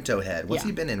huge Quinto head. What's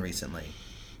he been in recently?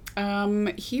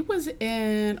 He was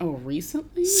in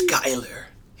recently? Skyler.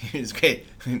 He was great.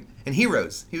 And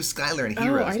Heroes. He was Skyler in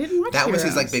Heroes. Oh, I didn't watch that. Heroes.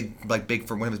 Was his big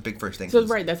for one of his big first things. So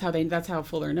right, that's how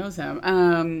Fuller knows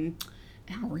him.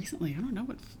 Recently, I don't know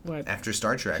what. After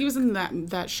Star Trek, he was in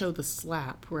that show, The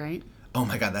Slap, right? Oh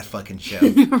my god, that fucking show.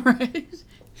 Right.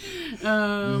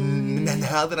 And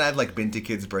now that I've like been to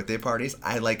kids' birthday parties,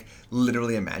 I like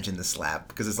literally imagine The Slap,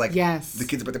 because it's like the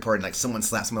kids' birthday party and like someone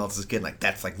slaps someone else's kid, like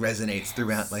that's like resonates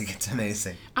throughout, like it's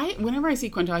amazing. Whenever I see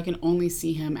Quinto, I can only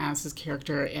see him as his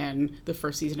character in the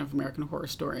first season of American Horror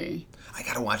Story. I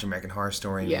gotta watch American Horror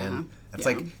Story, man. It's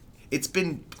like it's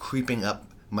been creeping up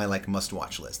my like must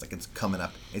watch list. Like it's coming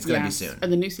up. It's gonna be soon.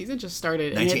 And the new season just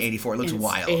started. 1984. It looks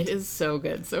wild. It is so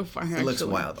good so far. It looks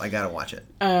wild. I gotta watch it.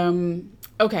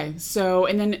 Okay, so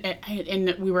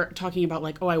and we were talking about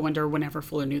like, I wonder whenever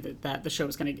Fuller knew that the show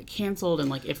was going to get canceled,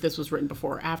 and like if this was written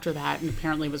before or after that, and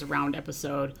apparently it was around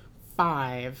episode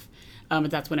 5.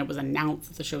 That's when it was announced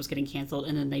that the show was getting canceled,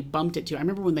 and then they bumped it to. I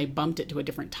remember when they bumped it to a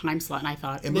different time slot, and I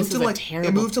thought it moved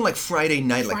to like Friday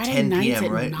night, like 10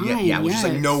 p.m. Right? 9, yeah. It was just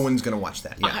like no one's gonna watch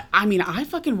that. Yeah. I mean, I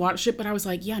fucking watched it, but I was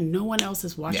like, no one else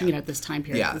is watching it at this time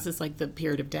period. Yeah. This is like the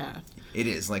period of death. It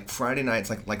is like Friday nights,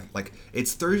 like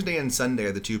it's Thursday and Sunday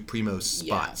are the two primo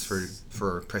spots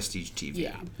for prestige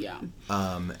TV. Yeah.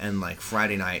 And like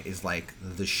Friday night is like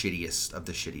the shittiest of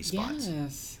the shitty spots.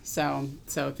 Yes. So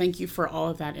thank you for all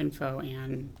of that info,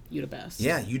 and you the best.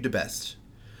 Yeah, you the best.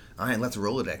 All right, let's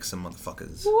Rolodex some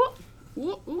motherfuckers.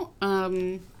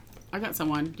 I got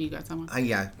someone. Do you got someone?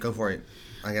 Yeah, go for it.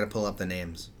 I gotta pull up the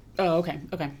names. Oh, okay.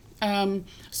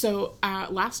 So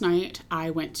last night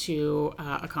I went to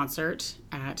a concert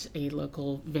at a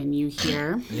local venue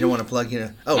here. You don't want to plug,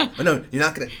 Oh, no, you're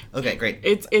not gonna. Okay, great.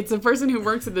 It's a person who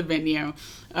works at the venue.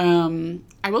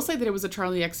 I will say that it was a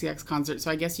Charlie XCX concert,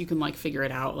 so I guess you can like figure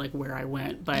it out like where I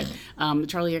went. But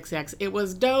Charlie XCX, it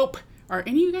was dope. Are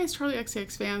any of you guys Charlie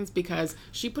XCX fans? Because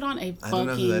she put on a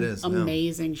fucking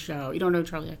amazing show. You don't know who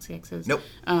Charlie XCX is? Nope.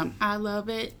 I love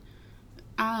it.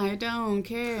 I don't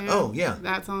care. Oh, yeah.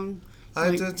 That song.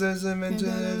 I just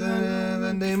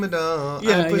the name of dog.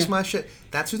 I push my shit.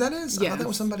 That's who that is? Yes. I thought that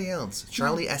was somebody else.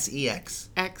 Charlie SEX?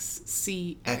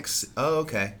 XCX. Oh,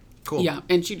 okay. Cool. Yeah,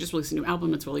 and she just released a new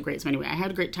album. It's really great. So anyway, I had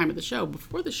a great time at the show.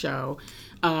 Before the show,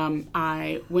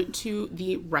 I went to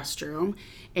the restroom,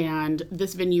 and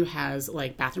this venue has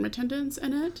like bathroom attendants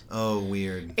in it. Oh,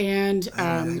 weird. And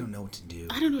I don't know what to do.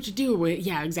 I don't know what to do.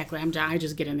 Yeah, exactly. I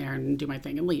just get in there and do my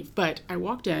thing and leave. But I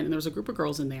walked in, and there was a group of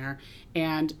girls in there,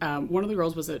 and one of the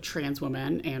girls was a trans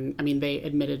woman, and I mean they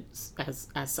admitted as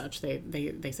such.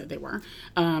 They said they were,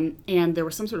 and there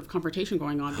was some sort of confrontation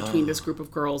going on between this group of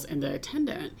girls and the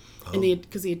attendant, and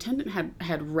because the attendant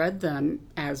had read them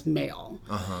as male.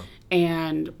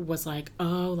 And was like,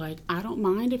 I don't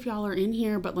mind if y'all are in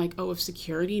here, but like, if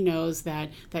security knows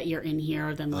that you're in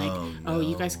here, then like,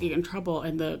 you guys could get in trouble.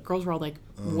 And the girls were all like,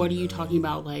 what are you talking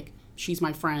about? Like, she's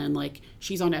my friend, like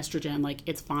she's on estrogen, like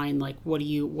it's fine, like what do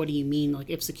you mean, like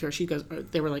if security, she goes,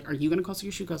 they were like, are you gonna call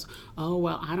security? She goes, oh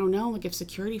well, I don't know, like if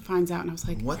security finds out. And I was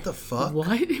like, what the fuck,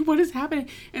 what is happening?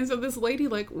 And so this lady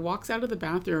like walks out of the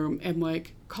bathroom and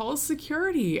like calls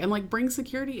security and like brings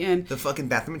security in. The fucking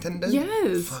bathroom attendant?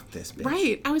 Yes. Fuck this bitch.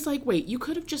 Right. I was like, wait, you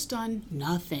could have just done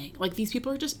nothing. Like these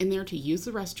people are just in there to use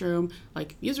the restroom,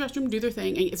 do their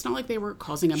thing. And it's not like they were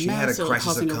causing a mess. She had a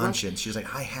crisis of conscience. conscience. She was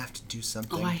like, I have to do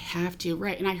something. Oh, I have to.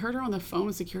 Right. And I heard her on the phone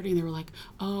with security, and they were like,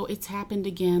 oh, it's happened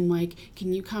again. Like,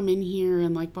 can you come in here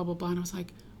and like blah, blah, blah. And I was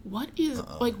like, what is,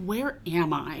 like, where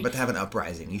am I? But to have an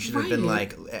uprising. You should have been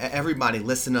like, everybody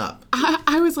listen up.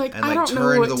 I was like, and I don't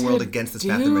know what the world against this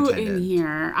bathroom attendant. In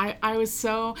here. I was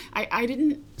so, I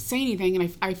didn't say anything,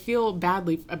 and I feel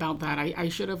badly about that. I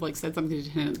should have like said something to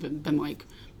him, but been like,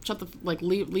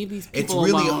 leave these people alone.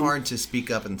 It's really hard to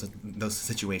speak up in those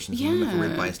situations. Yeah. Like a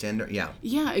weird bystander. Yeah.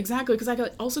 Yeah, exactly. Because I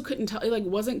also couldn't tell. It like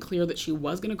wasn't clear that she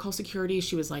was going to call security.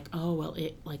 She was like, oh well,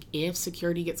 if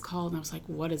security gets called, and I was like,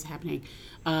 what is happening?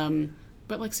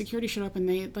 But like security showed up, and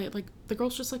they like the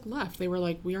girls just like left. They were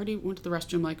like, we already went to the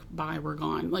restroom. Like, bye, we're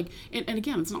gone. Like, and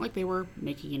again, it's not like they were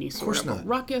making any sort of a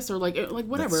ruckus or like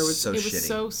whatever. That's it was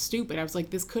so stupid. I was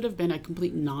like, this could have been a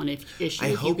complete non-issue.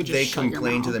 I hope they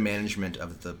complain to the management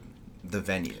of the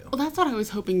venue. Well, that's what I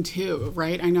was hoping too,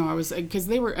 right? I know I was, because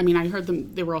they were, I mean, I heard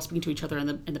them, they were all speaking to each other in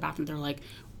the bathroom. They're like,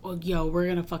 oh, yo, we're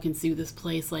gonna fucking sue this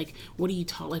place. Like, what are you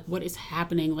like, what is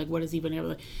happening? Like, what is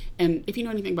even, and if you know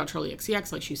anything about Charlie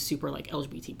XCX, like, she's super, like,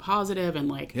 LGBT positive, and,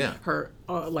 like, her,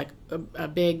 like, a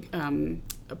big,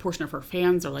 a portion of her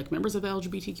fans are, like, members of the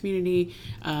LGBT community,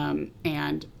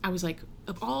 and I was like,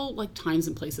 of all, like, times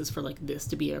and places for, like, this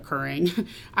to be occurring,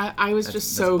 I was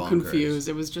just so confused.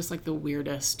 It was just, like, the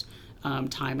weirdest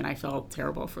time, and I felt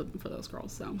terrible for those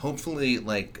girls. So hopefully,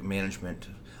 like, management,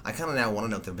 I kind of now want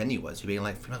to know what the venue was. You'd be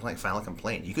like file a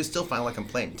complaint. You could still file a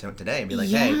complaint today and be like,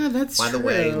 hey, by the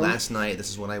way, last night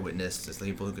this is what I witnessed. It's the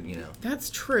people who could,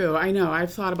 That's true. I know.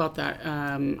 I've thought about that.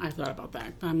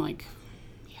 But I'm like,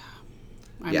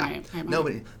 I might. No,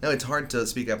 it's hard to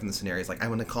speak up in the scenarios. Like, I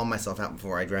want to call myself out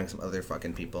before I drag some other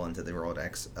fucking people into the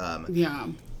Rolodex.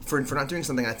 For not doing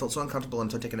something, I felt so uncomfortable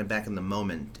and so taken aback in the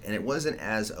moment. And it wasn't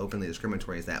as openly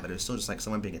discriminatory as that, but it was still just like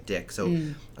someone being a dick. So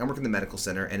I work in the medical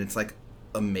center, and it's like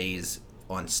a maze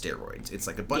on steroids. It's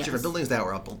like a bunch of Yes. different buildings that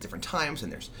were up at different times,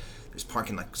 and there's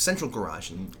parking like Central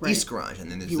Garage and Right. East Garage,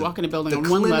 and then there's You walk in a building the on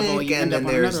one level, clinic, you and end then up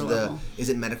on there's another level. is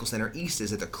it Medical Center East?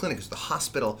 Is it the clinic? Is it the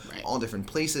hospital? Right. All different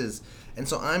places. And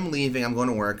so I'm leaving. I'm going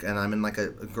to work, and I'm in like a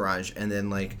garage, and then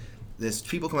like this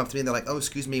people come up to me and they're like, "Oh,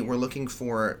 excuse me, we're looking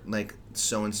for like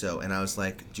so and so," and I was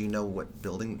like, "Do you know what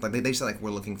building?" Like they said like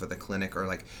we're looking for the clinic or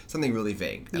like something really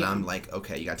vague, and I'm like,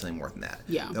 "Okay, you got to tell me more than that."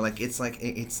 Yeah. They're like, "It's like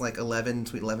 11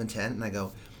 between 11:10," and I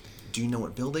go, "Do you know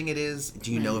what building it is?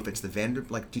 Do you know if it's the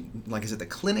is it the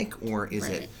clinic or is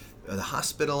it the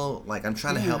hospital?" Like I'm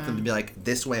trying to help them to be like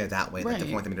this way or that way, like to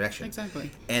point them in a direction. Exactly.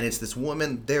 And it's this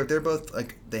woman. They're both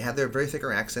like they have their very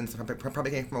thicker accents. Probably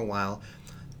came from a while,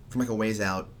 from like a ways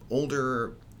out.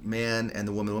 Older man and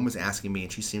the woman was asking me,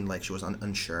 and she seemed like she was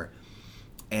unsure.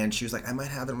 And she was like, "I might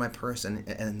have it in my purse." And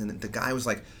then the guy was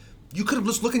like, "You could have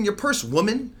just looked in your purse,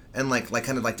 woman." And like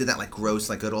kind of like did that like gross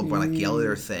like good old boy like yell at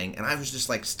her thing. And I was just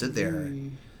like stood there.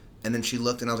 And then she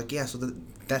looked, and I was like, "Yeah, so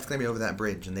that's gonna be over that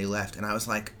bridge." And they left, and I was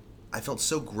like, I felt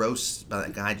so gross by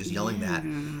that guy just yelling that.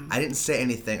 I didn't say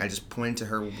anything. I just pointed to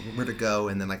her where to go,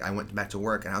 and then like I went back to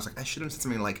work, and I was like, I should have said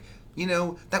something like,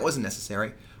 that wasn't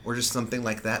necessary, or just something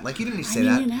like that. Like you didn't need to say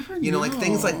that. You never know. Like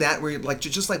things like that, where you're like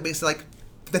just like basically like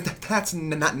that's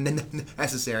not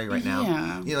necessary right now.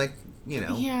 Yeah.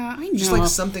 Yeah, I know. Just like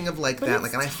something of like But that. it's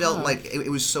Like, and I felt tough. like it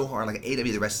was so hard. Like I ate at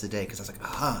me the rest of the day because I was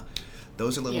like,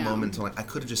 those are little moments where like I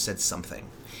could have just said something.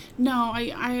 No,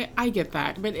 I get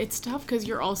that, but it's tough because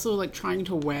you're also like trying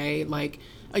to weigh like,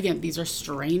 again, these are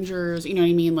strangers, you know what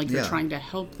I mean? Like you're trying to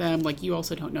help them. Like you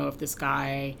also don't know if this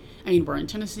guy, I mean, we're in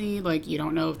Tennessee, like you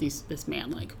don't know if this man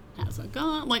like has a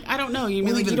gun. Like I don't know. You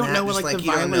mean like you don't know what like the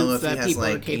violence that people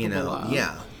are capable of.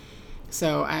 Yeah.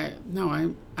 So and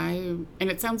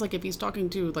it sounds like if he's talking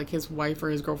to like his wife or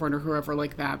his girlfriend or whoever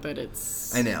like that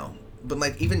it's. I know, but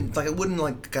like even like I wouldn't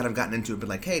like kind of gotten into it, but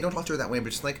like, hey, don't talk to her that way,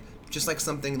 but just like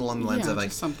something along the lines of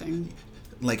like something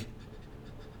like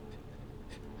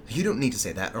you don't need to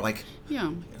say that, or like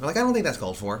I don't think that's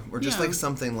called for, or just like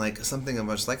something of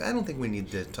us like I don't think we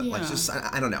need to talk, like just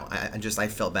I don't know, I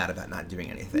felt bad about not doing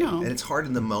anything, and it's hard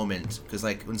in the moment because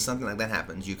like when something like that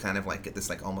happens, you kind of like get this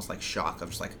like almost like shock of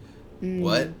just like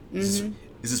what is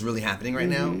this really happening right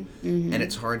now, and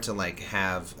it's hard to like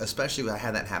have, especially when I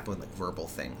had that happen with like verbal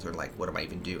things or like what do I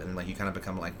even do, and then like you kind of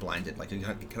become like blinded, like you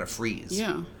kind of freeze.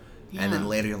 Yeah. And then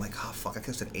later you're like, oh fuck, I could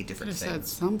have said 8 different things. Said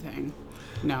something.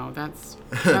 No, that's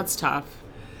tough.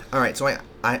 All right, so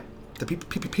the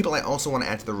people I also want to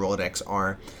add to the Rolodex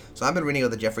are, so I've been reading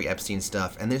about the Jeffrey Epstein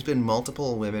stuff, and there's been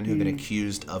multiple women who've been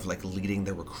accused of like leading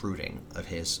the recruiting of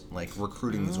his, like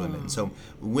recruiting these women. So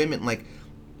women, like,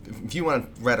 if you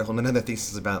want to read another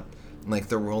thesis about like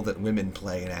the role that women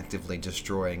play in actively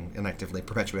destroying and actively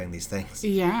perpetuating these things.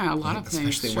 Yeah, a lot of things,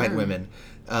 especially white women.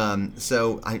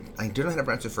 So I don't know how to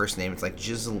pronounce her first name. It's like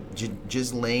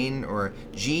Ghislaine or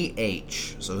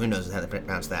G-H. So who knows how to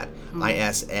pronounce that?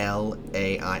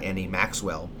 Islaine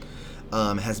Maxwell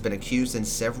has been accused in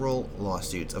several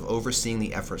lawsuits of overseeing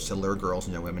the efforts to lure girls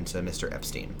and young women to Mr.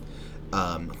 Epstein.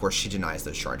 Of course, she denies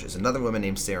those charges. Another woman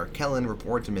named Sarah Kellen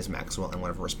reported to Ms. Maxwell, and one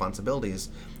of her responsibilities,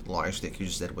 lawyers the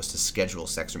accuser said, was to schedule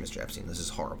sex for Mr. Epstein. This is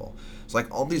horrible. So,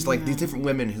 like, all these, like, these different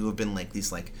women who have been, like,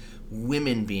 these, like,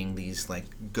 women being these, like,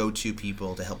 go-to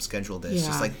people to help schedule this.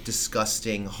 Just, like,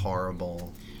 disgusting,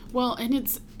 horrible. Well, and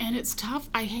it's tough.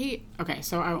 I hate. Okay,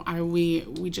 so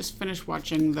we just finished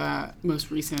watching the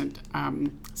most recent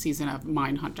season of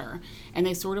Mindhunter, and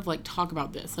they sort of like talk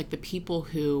about this, like the people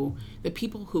who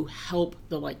help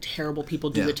the like terrible people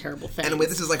do the terrible things. And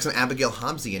this is like some Abigail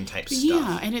Hobbesian type stuff.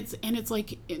 Yeah, and it's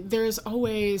like there's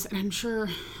always, and I'm sure,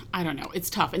 I don't know, it's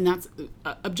tough, and that's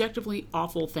objectively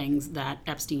awful things that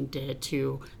Epstein did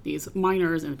to these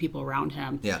minors and the people around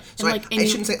him. Yeah, so I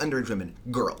shouldn't say underage women,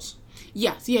 girls.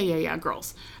 Yes, yeah,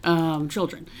 girls,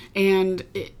 children, and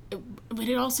but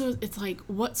it also, it's like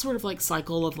what sort of like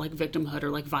cycle of like victimhood or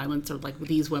like violence are like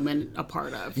these women a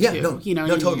part of? Yeah, too, no, you know,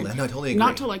 no, totally, no, I totally agree.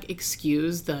 Not to like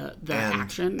excuse the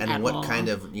action and at what all. kind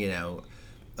of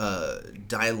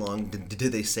dialogue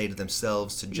did they say to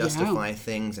themselves to justify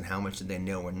things, and how much did they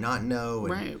know or not know?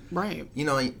 And, right. You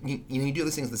know, you do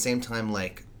these things at the same time,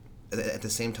 like. At the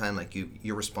same time, like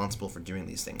you're responsible for doing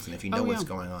these things, and if you know what's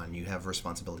going on, you have a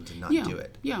responsibility to not do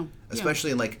it. Yeah.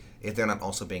 Especially like if they're not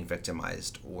also being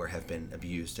victimized or have been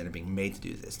abused and are being made to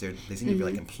do this. They seem to be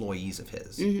like employees of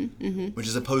his, which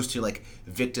is opposed to like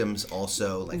victims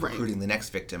also like recruiting the next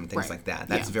victim, things like that.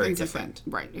 That's very different.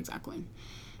 Right. Exactly.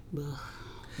 Ugh.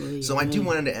 So I do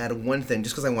wanted to add one thing,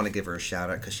 just because I want to give her a shout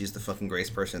out, because she's the fucking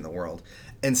greatest person in the world.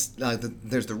 And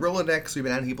there's the Rolodex we've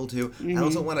been adding people to. I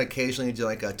also want to occasionally do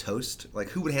like a toast. Like,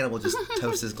 who would Hannibal just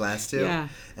toast his glass to? Yeah.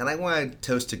 And I want to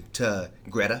toast to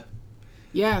Greta.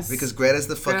 Yes. Because Greta's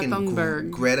the fucking...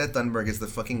 Greta Thunberg is the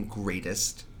fucking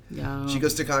greatest. Yeah. She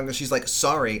goes to Congress. She's like,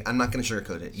 sorry, I'm not going to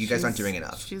sugarcoat it. You guys aren't doing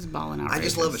enough. She's balling out. I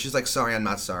just love it. She's like, sorry, I'm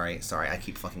not sorry. Sorry, I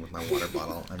keep fucking with my water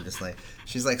bottle. I'm just like,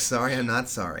 she's like, sorry, I'm not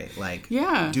sorry. Like,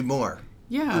 do more.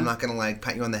 Yeah. I'm not going to like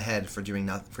pat you on the head for doing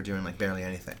like barely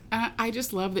anything. I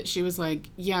just love that she was like,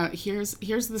 yeah, here's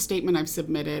the statement I've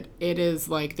submitted. It is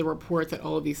like the report that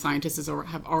all of these scientists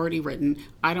have already written.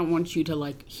 I don't want you to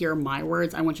like hear my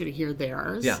words. I want you to hear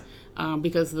theirs. Yeah.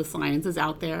 Because the science is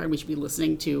out there and we should be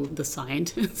listening to the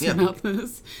scientists about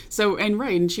this. So,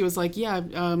 and she was like, yeah,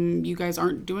 you guys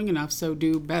aren't doing enough, so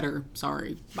do better.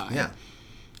 Sorry. Bye. Yeah.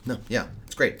 No, yeah.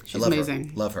 It's great. She's amazing.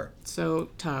 Her. Love her. So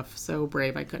tough, so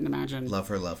brave. I couldn't imagine. Love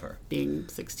her. Being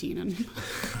 16 and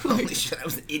holy shit, I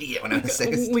was an idiot when I was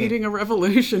 16. Leading a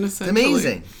revolution, essentially.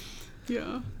 Amazing.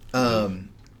 Yeah.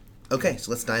 Okay, so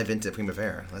let's dive into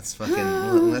Primavera. Let's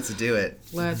do it.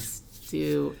 Let's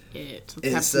do it.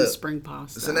 Let's have some spring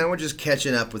pasta. So now we're just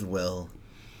catching up with Will.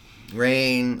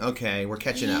 Rain, okay, we're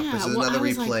catching up. This is another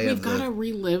replay of we've got to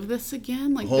relive this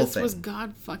again. Like, this was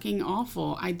god fucking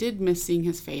awful. I did miss seeing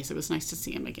his face. It was nice to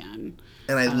see him again.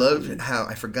 And I love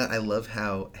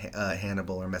how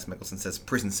Hannibal or Mess Mickelson says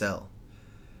prison cell.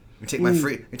 You take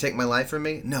my life from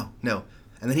me? No.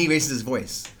 And then he raises his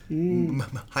voice.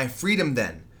 My freedom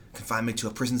then confine me to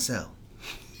a prison cell.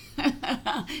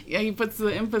 Yeah, he puts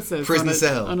the emphasis prison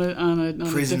cell. On a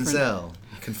prison cell.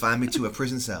 Confine me to a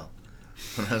prison cell.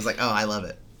 And I was like, oh, I love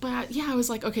it. But yeah, I was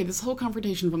like, okay, this whole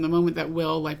confrontation from the moment that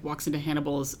Will like walks into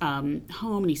Hannibal's home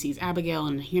and he sees Abigail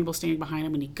and Hannibal standing behind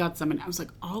him and he guts him, and I was like,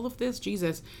 all of this,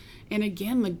 Jesus. And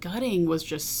again, the gutting was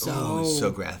just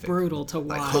so graphic, brutal to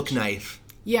watch. Like hook knife.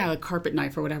 Yeah, a carpet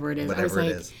knife or whatever it is. I was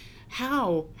like,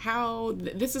 how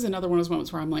this is another one of those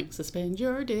moments where I'm like, suspend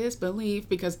your disbelief,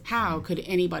 because how could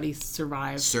anybody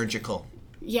survive? Surgical.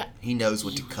 Yeah. He knows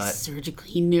what to cut. Surgical.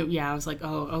 He knew. Yeah, I was like,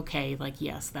 oh, okay. Like,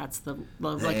 yes, that's the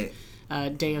like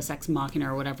Deus Ex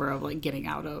Machina or whatever of like getting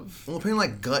out of. Well, apparently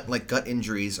gut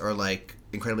injuries are like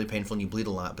incredibly painful and you bleed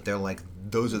a lot, but they're like,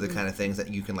 those are the kind of things that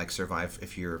you can like survive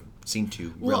if you're seen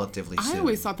to relatively soon. I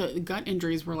always thought that gut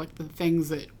injuries were like the things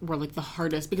that were like the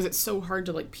hardest, because it's so hard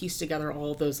to like piece together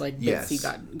all those like bits you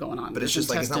got going on. But it's just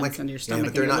like, it's not like,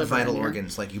 but they're not vital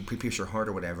organs. Like you pierce your heart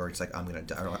or whatever, it's like, I'm going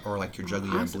to die, or like your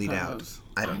jugular and bleed out.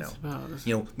 I don't know. Suppose.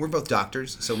 You know, we're both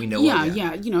doctors, so we know.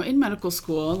 Yeah. You know, in medical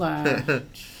school. I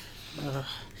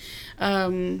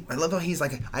love how he's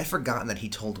like, I've forgotten that he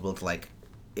told Will to like,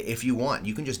 if you want,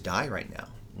 you can just die right now.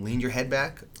 Lean your head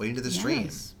back, wade into the stream.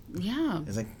 Yeah.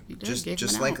 It's like,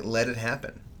 just like, let it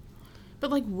happen. But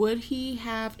like, would he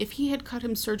have, if he had cut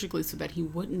him surgically so that he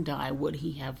wouldn't die, would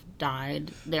he have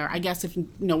died there? I guess if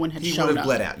no one had shown up. He would have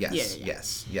bled out,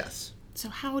 yes. Yes. So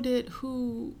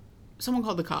someone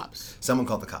called the cops. Someone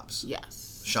called the cops. Yes.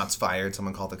 Shots fired.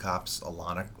 Someone called the cops.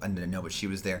 Alana, I didn't know, but she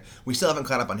was there. We still haven't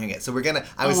caught up on her yet. So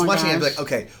I was watching it and be like,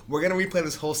 okay, we're going to replay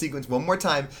this whole sequence one more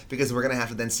time, because we're going to have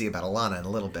to then see about Alana in a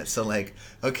little bit. So like,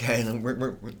 okay,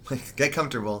 we're get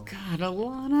comfortable. God,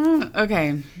 Alana. Okay.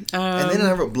 And then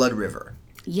I wrote Blood River.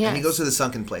 Yes. And he goes to the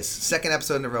sunken place. Second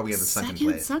episode in a row we have the sunken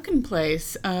place. Sunken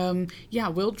place.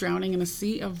 Will drowning in a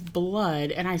sea of blood.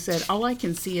 And I said, all I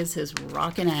can see is his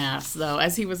rockin' ass, though,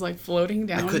 as he was like floating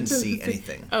down. I couldn't see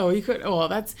anything. Oh, you could. Oh,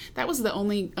 that was the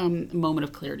only moment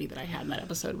of clarity that I had in that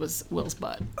episode, was Will's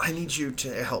butt. I need you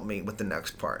to help me with the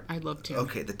next part. I'd love to.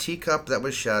 Okay, the teacup that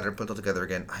was shattered, put all together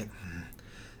again.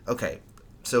 Okay.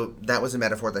 So that was a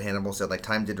metaphor that Hannibal said, like,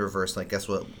 time did reverse. Like, guess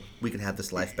what? We can have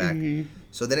this life back. Mm-hmm.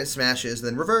 So then it smashes,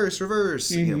 then reverse.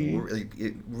 Mm-hmm. You know,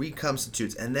 it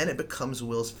reconstitutes, and then it becomes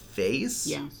Will's face.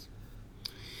 Yes.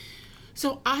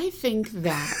 So I think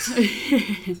that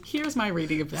here's my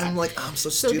reading of that. I'm like, I'm so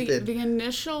stupid. The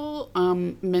initial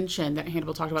mention that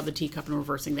Hannibal talked about the teacup and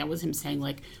reversing, that was him saying,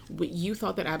 like, you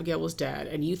thought that Abigail was dead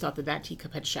and you thought that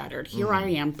teacup had shattered. Here I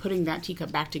am putting that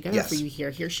teacup back together for you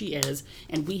here. Here she is.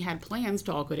 And we had plans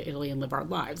to all go to Italy and live our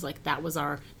lives. Like, that was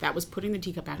putting the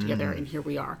teacup back together, and here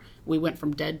we are. We went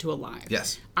from dead to alive.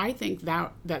 Yes. I think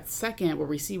that second where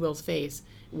we see Will's face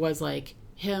was like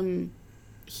him.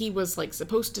 He was like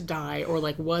supposed to die, or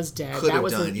like was dead. Could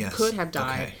have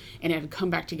died, and it had come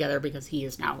back together because he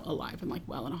is now alive and like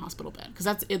well in a hospital bed.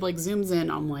 Because it like zooms in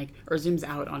on zooms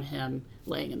out on him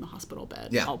laying in the hospital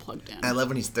bed, all plugged in. I love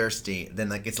when he's thirsty. Then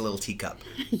like it's a little teacup.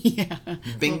 Yeah.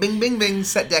 Bing, bing, bing, bing.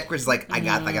 Set decorator's like, I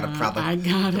got a prop. I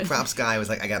got it. The props guy was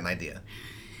like, I got an idea.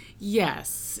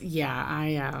 Yes. Yeah,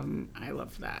 I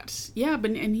love that. Yeah,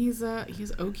 but and he's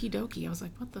okie dokie. I was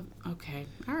like, what the okay.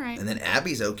 All right. And then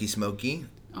Abby's okie smoky.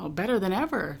 Oh, better than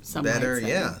ever. Better,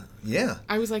 yeah. Yeah.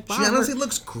 I was like, wow. She honestly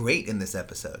looks great in this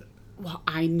episode. Well,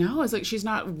 I know. It's like she's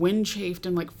not wind chafed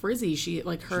and like frizzy. She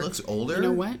looks older. You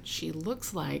know what? She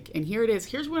looks like, and here it is.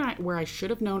 Here's where I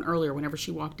should have known earlier. Whenever she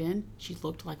walked in, she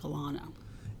looked like Alana.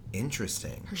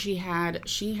 Interesting. She had,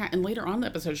 and later on in the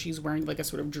episode, she's wearing like a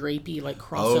sort of drapey, like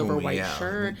crossover white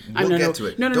shirt. We'll get to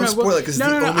it. Don't spoil it because it's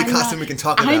the only costume we can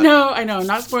talk about. I know,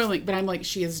 not spoiling, but I'm like,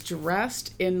 she is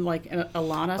dressed in like an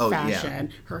Alana fashion.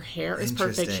 Yeah. Her hair is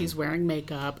perfect. She's wearing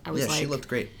makeup. I was like, she looked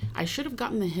great. I should have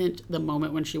gotten the hint the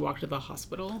moment when she walked to the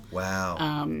hospital.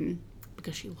 Wow.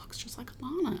 Because she looks just like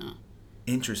Alana.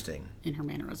 Interesting. In her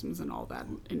mannerisms and all that.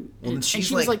 And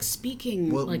she was like speaking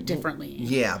like differently.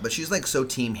 Yeah, but she's like so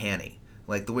Team Hanny.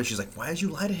 Like the way she's like, why did you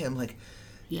lie to him? Like,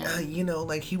 yeah. You know,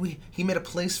 like he made a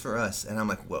place for us. And I'm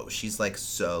like, whoa, she's like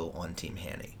so on Team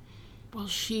Hanny. Well,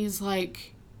 she's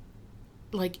like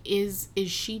is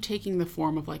she taking the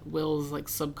form of like Will's like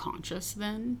subconscious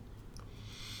then?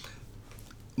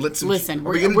 Listen,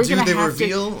 we're gonna do the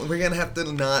reveal. We're gonna have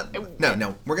to not.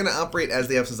 No, we're gonna operate as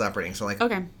the episode's operating. So like,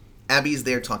 okay. Abby's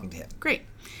there talking to him. Great.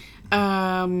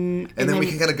 And then we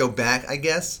can kind of go back, I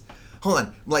guess. Hold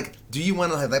on. Like, do you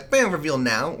want to have that bam reveal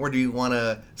now, or do you want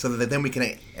to so that then we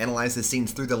can analyze the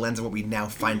scenes through the lens of what we now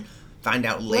find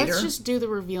out later? Let's just do the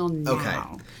reveal now. Okay,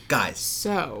 guys.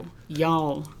 So,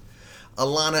 y'all.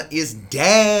 Alana is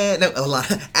dead. No,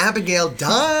 Abigail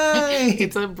died.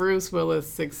 It's a Bruce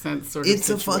Willis Sixth Sense sort of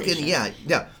situation. It's a fucking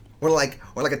yeah. Or like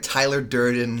a Tyler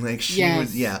Durden, like she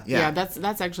was, yeah. Yeah,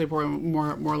 that's actually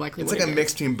more likely. It's like a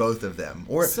mix between both of them,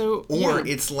 or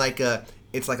it's like a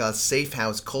safe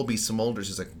house. Colby Smulders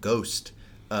is a ghost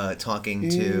talking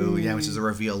to which is a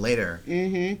reveal later.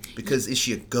 Mm-hmm. Because is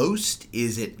she a ghost?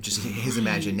 Is it just his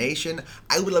imagination?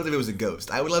 I would love it if it was a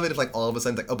ghost. I would love it if like all of a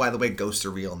sudden like, oh, by the way, ghosts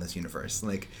are real in this universe.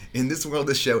 Like in this world,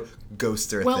 this show,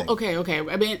 ghosts are a thing. Okay.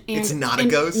 I mean, it's not a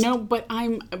ghost. No, but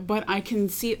I can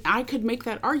see. I could make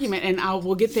that argument, and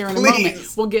we'll get there in a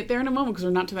moment. We'll get there in a moment because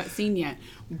we're not to that scene yet.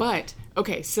 But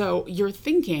okay, so you're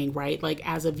thinking, right? Like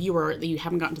as a viewer, that you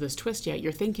haven't gotten to this twist yet.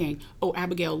 You're thinking, oh,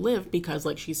 Abigail lived because,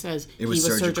 like she says, he was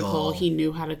surgical. He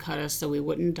knew how to cut us so we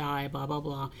wouldn't die. Blah blah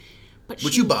blah.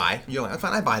 But you buy? You're like,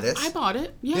 fine, I buy this. I bought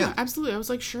it. Yeah, absolutely. I was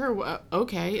like, sure,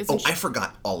 okay. I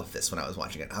forgot all of this when I was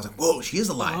watching it. I was like, whoa, she is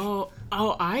alive.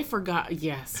 Oh, I forgot.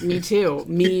 Yes, me too.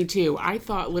 Me too. I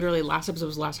thought literally last episode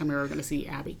was the last time we were going to see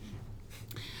Abby.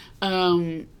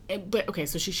 But okay,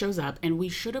 so she shows up, and we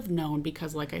should have known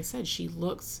because, like I said, she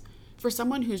looks, for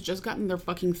someone who's just gotten their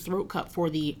fucking throat cut for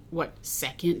the,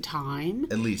 second time?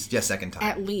 At least, second time.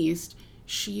 At least.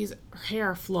 Her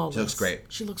hair flawless.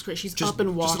 She looks great. She's up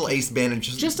and walking. Just a little ace band and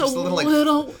just a little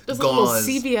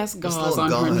CVS gauze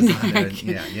on her neck.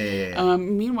 Yeah.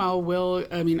 Meanwhile, Will,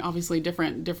 I mean, obviously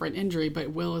different injury,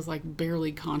 but Will is like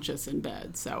barely conscious in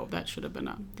bed, so that should have been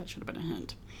a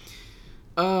hint.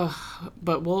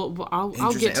 But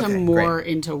I'll get to more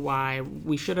into why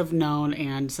we should have known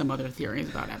and some other theories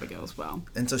about Abigail as well.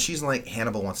 And so she's like,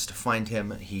 Hannibal wants to find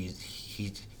him.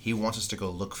 He wants us to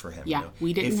go look for him. Yeah,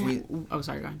 we didn't.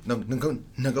 Sorry, go ahead.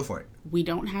 No, go for it. We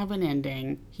don't have an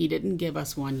ending. He didn't give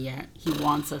us one yet. He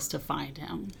wants us to find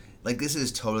him. Like this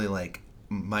is totally like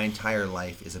my entire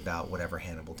life is about whatever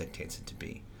Hannibal dictates it to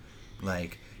be.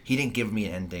 Like he didn't give me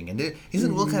an ending, and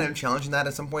isn't Will kind of challenging that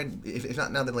at some point? If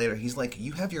not now, then later. He's like,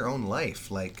 you have your own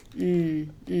life. Like he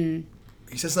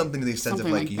says something to the extent of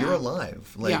like you're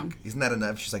alive. Like isn't that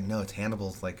enough? She's like, no, it's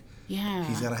Hannibal's like. Yeah.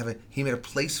 He's got to have he made a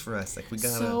place for us. Like, we got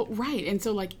to... So, right. And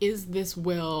so, like, is this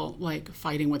Will, like,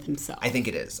 fighting with himself? I think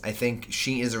it is. I think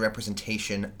she is a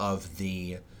representation of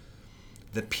the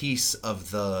piece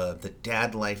of the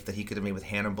dad life that he could have made with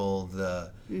Hannibal,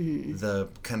 the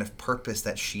kind of purpose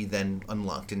that she then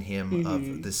unlocked in him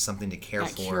of this something to care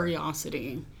for.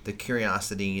 Curiosity. The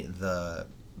curiosity, I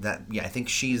think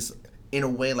she's... in a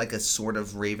way like a sort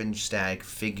of raven stag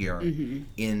figure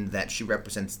in that she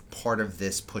represents part of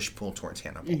this push-pull towards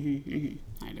Hannibal.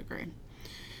 I'd agree.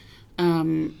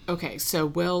 Okay, so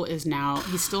Will is now,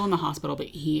 he's still in the hospital, but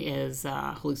he is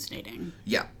hallucinating.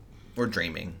 Yeah. Or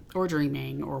dreaming.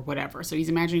 Or whatever. So he's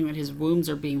imagining that his wounds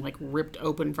are being, like, ripped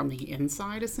open from the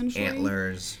inside, essentially.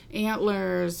 Antlers.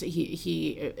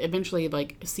 He eventually,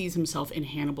 like, sees himself in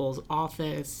Hannibal's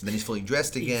office. Then he's fully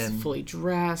dressed again. He's fully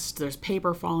dressed. There's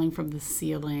paper falling from the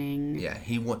ceiling. Yeah,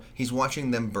 he's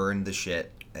watching them burn the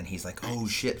shit. And he's like, oh,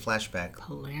 shit, flashback.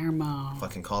 Palermo.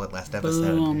 Fucking called it last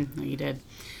episode. Boom. No, you did.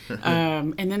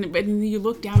 And then you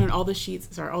look down and all the sheets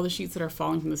that are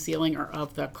falling from the ceiling are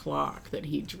of the clock that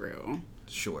he drew.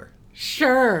 Sure.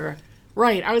 Sure.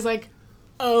 Right. I was like,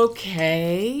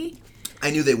 okay.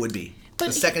 I knew they would be. But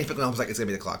the second he put it on, I was like, it's going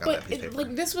to be the clock on that piece of paper.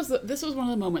 Like, this was one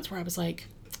of the moments where I was like,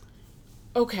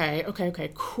 okay.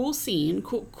 Cool scene.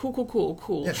 Cool.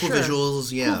 Yeah, sure. Cool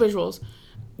visuals, yeah. Cool visuals.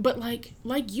 But like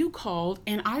you called,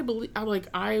 and I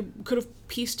could have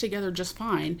pieced together just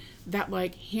fine that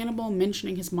like Hannibal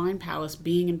mentioning his mind palace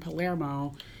being in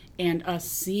Palermo, and us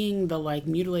seeing the like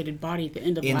mutilated body at the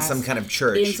end of some kind of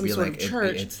church, in some sort of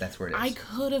church. That's where it is. I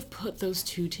could have put those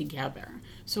two together,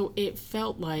 so it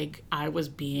felt like I was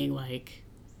being like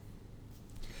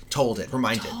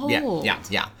reminded.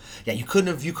 Yeah. You could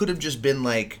have just been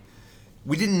like,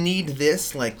 we didn't need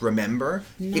this, like, remember?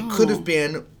 No. It could have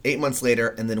been 8 months later,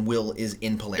 and then Will is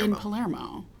in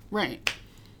Palermo. Right.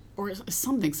 Or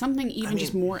something even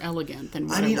just more elegant than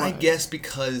what it was. I guess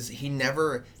because he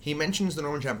mentions the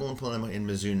Roman chapel in Palermo in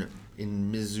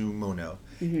Mizumono,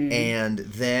 and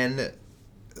then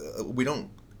we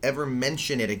don't ever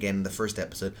mention it again in the first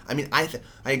episode. I mean, I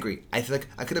agree. I feel like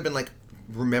I could have been like,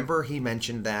 remember he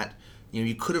mentioned that?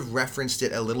 You could have referenced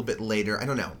it a little bit later. I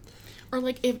don't know. Or,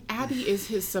 like, if Abby is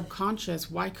his subconscious,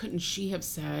 why couldn't she have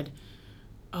said,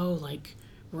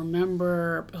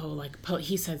 remember,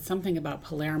 he said something about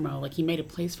Palermo, like, he made a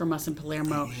place for us in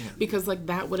Palermo, because, like,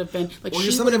 that would have been, like,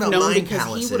 she would have known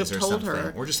because he would have told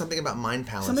her. Or just something about mind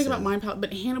palaces. Something about mind palace,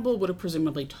 but Hannibal would have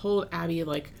presumably told Abby,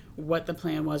 like, what the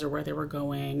plan was or where they were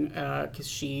going, because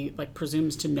she, like,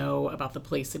 presumes to know about the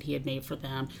place that he had made for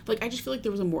them. Like, I just feel like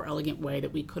there was a more elegant way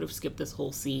that we could have skipped this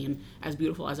whole scene, as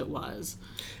beautiful as it was.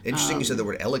 Interesting you said the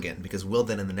word elegant, because Will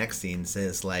then in the next scene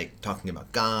says, like, talking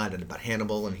about God and about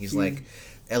Hannibal, and he's like,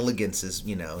 elegance is,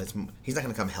 he's not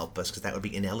going to come help us, because that would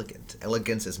be inelegant.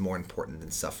 Elegance is more important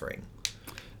than suffering.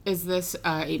 Is this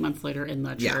 8 months later in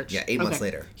the church? Yeah, 8 months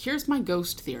later. Here's my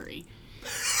ghost theory.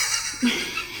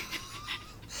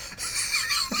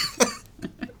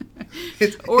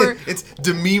 It's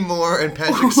Demi Moore and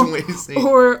Patrick Swayze.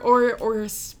 Or a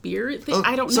spirit thing.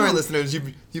 I don't know. Sorry, listeners.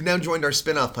 You've now joined our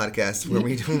spin-off podcast where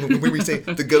we say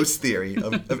the ghost theory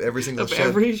of every single show.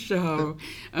 Every show.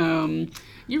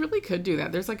 You really could do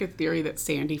that. There's like a theory that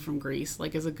Sandy from Grease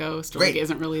like is a ghost or like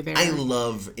isn't really there. I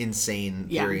love insane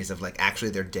theories of like actually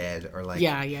they're dead or like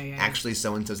actually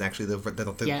so-and-so's actually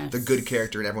the good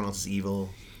character and everyone else is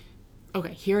evil.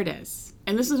 Okay, here it is.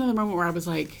 And this is another moment where I was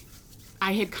like,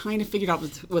 I had kind of figured out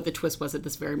what the twist was at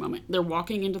this very moment. They're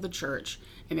walking into the church,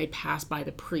 and they pass by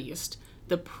the priest.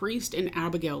 The priest and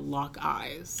Abigail lock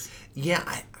eyes.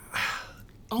 Yeah,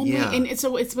 and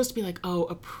so it's supposed to be like, oh,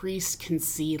 a priest can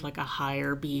see like a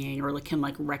higher being, or like can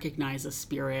like recognize a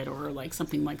spirit, or like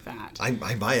something like that. I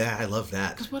buy that. I love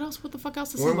that. Because what the fuck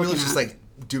else is he looking at? Or Will's just like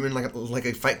doing like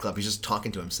a Fight Club. He's just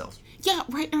talking to himself. Yeah,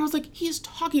 right. And I was like, he's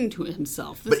talking to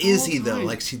himself. But is he though?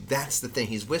 Like, see, that's the thing.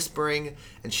 He's whispering,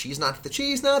 and she's not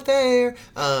there.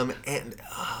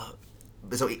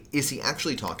 So is he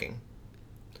actually talking?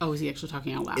 Oh, is he actually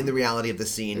talking out loud? In the reality of the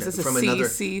scene, is this from a another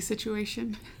CC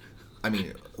situation? I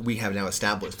mean, we have now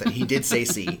established that he did say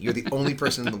C. You're the only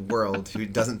person in the world who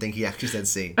doesn't think he actually said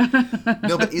C.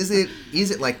 No, but is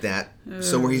it like that?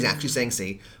 So where he's actually saying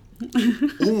C,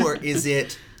 or is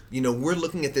it? We're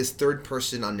looking at this third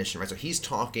person omniscient, right? So he's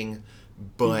talking,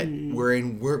 but we're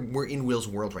in Will's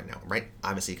world right now, right?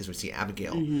 Obviously, because we see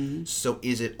Abigail. Mm-hmm. So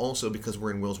is it also because we're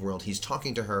in Will's world? He's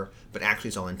talking to her, but actually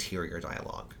it's all interior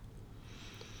dialogue.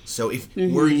 So if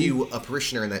were you a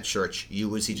parishioner in that church, you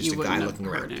would see just a guy looking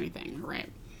around. Anything, right?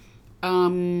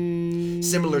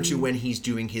 Similar to when he's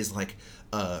doing his like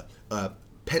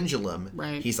pendulum.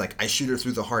 Right. He's like, I shoot her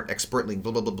through the heart expertly.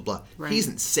 Blah blah blah blah blah. Right. He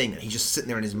isn't saying that. He's just sitting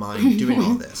there in his mind doing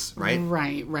all this. Right.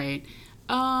 Right.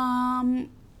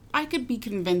 I could be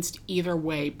convinced either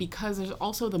way because there's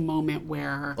also the moment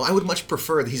where... Well, I would much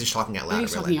prefer that he's just talking out loud.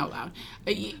 He's talking out loud.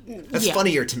 That's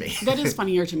funnier to me. That is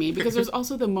funnier to me because there's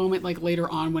also the moment like later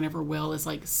on whenever Will is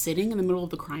like sitting in the middle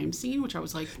of the crime scene, which I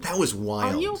was like... That was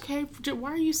wild. Are you okay?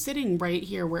 Why are you sitting right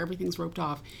here where everything's roped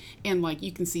off? And like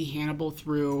you can see Hannibal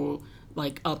through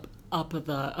like up in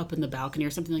the balcony or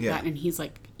something like that, and he's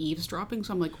like eavesdropping.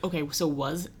 So I'm like, okay, so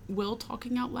was Will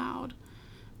talking out loud?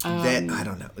 That I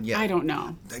don't know. Yeah, I don't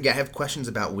know. Yeah, I have questions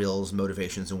about Will's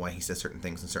motivations and why he says certain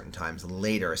things in certain times,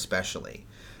 later especially.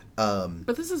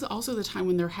 But this is also the time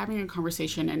when they're having a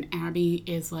conversation, and Abby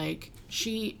is like,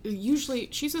 she's always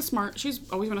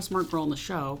been a smart girl in the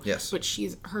show. Yes, but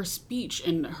her speech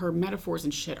and her metaphors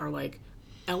and shit are like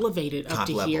elevated top up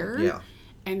to level. here. Yeah,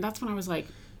 and that's when I was like.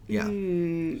 Yeah,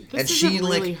 and she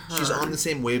really like she's on the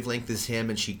same wavelength as him,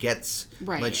 and she gets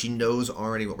like she knows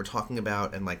already what we're talking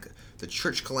about, and like the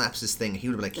church collapses thing. He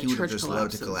would have he would have just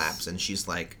allowed to collapse, and she's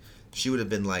like, she would have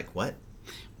been like, what?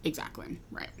 Exactly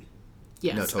right.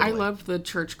 Yes, No, totally. I love the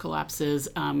church collapses,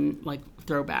 like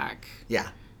throwback. Yeah,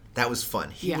 that was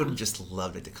fun. He Yeah. would have just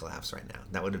loved it to collapse right now.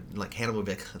 That would have, like, Hannibal would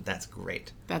be like, that's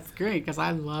great. That's great, because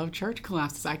I love church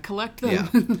collapses. I collect them. Yeah.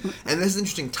 And this is an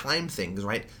interesting time things,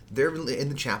 right? They're in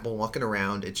the chapel walking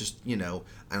around. It's just, I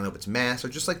don't know if it's mass or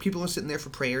just like people are sitting there for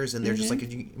prayers, and they're just like,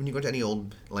 when you go to any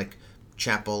old, like,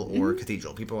 chapel or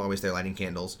cathedral, people are always there lighting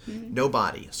candles. No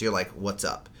body. So you're like, what's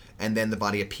up? And then the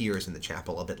body appears in the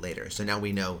chapel a bit later. So now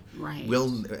we know. Right.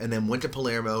 And then went to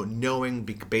Palermo, knowing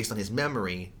based on his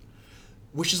memory,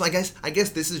 which is, I guess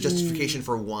this is justification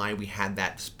for why we had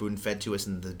that spoon fed to us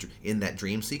in that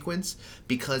dream sequence,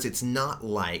 because it's not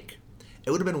like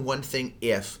it would have been one thing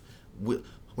if, which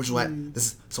is why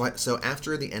so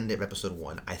after the end of episode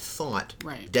 1, I thought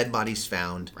dead bodies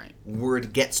found,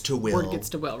 word gets to Will. Word gets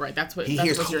to Will, right? That's what He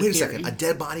hears. Wait a second, a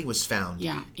dead body was found.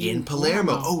 Yeah, in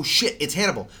Palermo. Oh shit, it's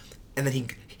Hannibal, and then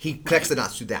he connects the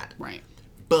dots through that. Right.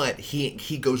 But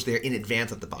he goes there in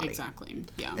advance of the body. Exactly.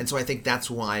 Yeah. And so I think that's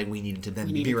why we needed to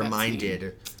then be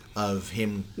reminded of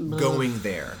him going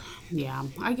there. Yeah,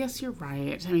 I guess you're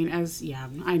right. I mean,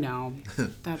 I know.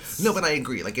 That's No, but I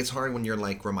agree. Like, it's hard when you're,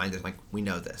 like, reminded, like, we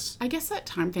know this. I guess that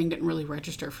time thing didn't really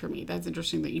register for me. That's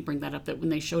interesting that you bring that up, that when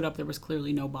they showed up, there was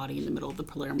clearly no body in the middle of the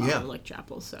Palermo, like,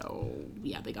 chapel. So,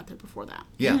 yeah, they got there before that.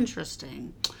 Yeah.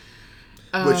 Interesting.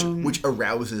 Which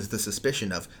arouses the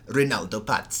suspicion of Rinaldo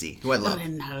Pazzi, who I love.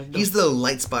 Rinaldo. He's the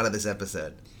light spot of this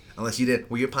episode. Unless you did.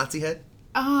 Were you a Pazzi head?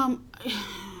 Sure.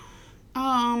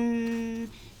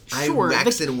 I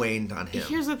waxed and waned on him.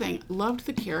 Here's the thing. Loved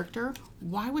the character.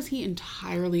 Why was he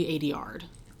entirely ADR'd?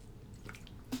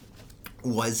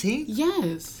 Was he?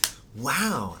 Yes.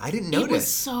 Wow. I didn't notice. It was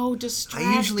so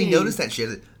distracting. I usually notice that shit.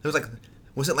 It was like...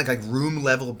 Was it like room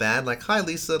level bad? Like, hi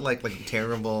Lisa, like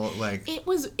terrible, like... It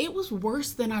was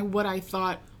worse than what I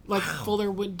thought Fuller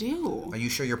would do. Are you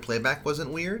sure your playback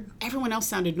wasn't weird? Everyone else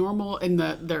sounded normal, and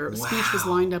their speech was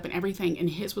lined up and everything, and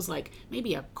his was like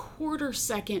maybe a quarter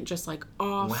second just like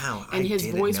off. Wow, and his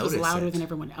voice was louder than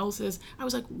everyone else's. I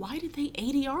was like, why did they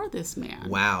ADR this man?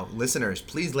 Wow, listeners,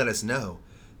 please let us know.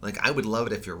 Like, I would love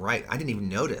it if you're right. I didn't even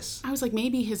notice. I was like,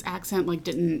 maybe his accent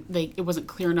it wasn't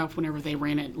clear enough whenever they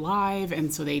ran it live,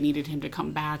 and so they needed him to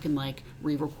come back and like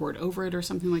re-record over it or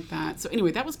something like that. So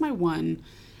anyway, that was my one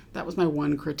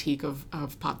critique of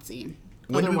Pazzi.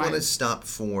 When do we want to stop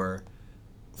for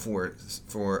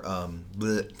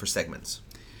segments?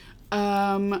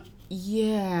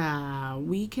 Yeah,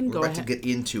 we can go ahead. We're about to get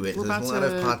into it. There's a lot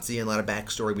of Pazzi and a lot of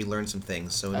backstory. We learned some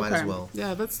things, so we might as well.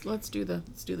 Yeah, let's do the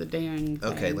dang thing.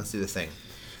 Okay, let's do the thing.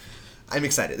 I'm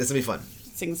excited. This will be fun.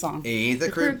 Sing the song. Eat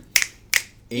the crude.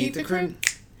 Eat the crude.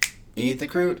 Eat the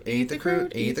crude. Eat the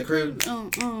crude. Eat the crude.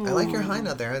 I like your high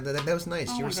note there. That was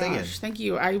nice. You were singing. Thank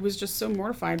you. I was just so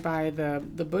mortified by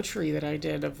the butchery that I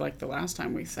did of like the last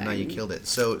time we sang. No, you killed it.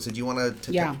 So do you want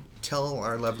to tell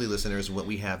our lovely listeners what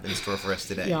we have in store for us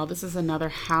today? Yeah, this is another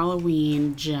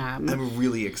Halloween gem. I'm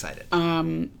really excited.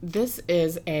 This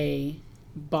is a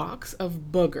box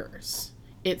of boogers.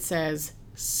 It says,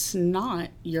 "Snot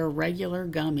your regular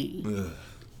gummy." Ugh.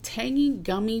 Tangy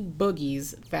gummy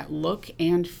boogies that look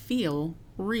and feel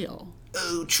real.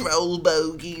 Oh, troll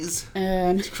bogies.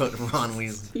 And quote Ron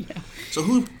Weasley. Yeah. So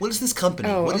what is this company?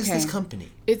 What is this company?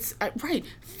 It's right,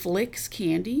 Flicks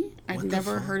Candy. I've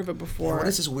never heard of it before. Yeah, what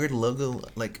is this weird logo?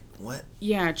 Like what?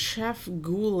 Yeah, Chef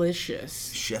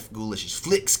Ghoulicious. Chef Ghoulicious.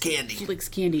 Flicks Candy. Flicks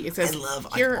Candy. It says I love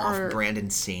off-brand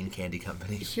insane candy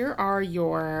company. Here are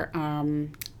your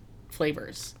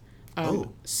flavors.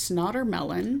 Snotter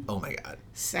melon. Oh my god.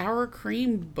 Sour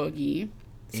cream boogie.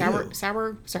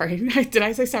 Sour. Sorry, did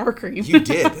I say sour cream? You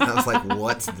did. And I was like,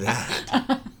 what's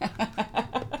that?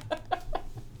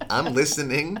 I'm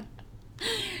listening.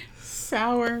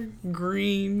 Sour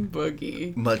green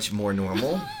boogie. Much more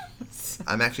normal.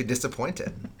 I'm actually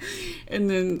disappointed. And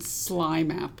then slime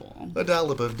apple. A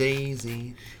dollop of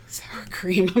daisy. Sour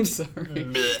cream. I'm sorry.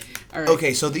 All right.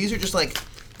 Okay, so these are just like,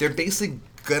 they're basically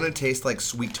gonna taste like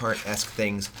sweet tart-esque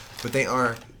things, but they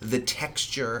are the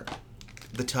texture,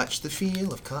 the touch, the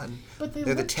feel of cotton. But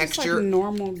they're the texture, just like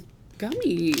normal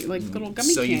gummy, like little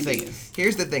gummy so candies. You think,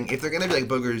 here's the thing, if they're gonna be like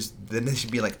boogers, then they should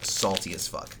be like salty as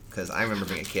fuck, because I remember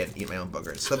being a kid eating my own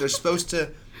boogers. So they're supposed to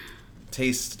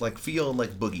feel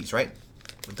like boogies, right?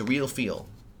 With the real feel.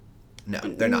 No,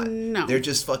 they're not. No. They're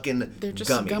just fucking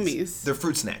gummies. They're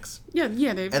fruit snacks. Yeah.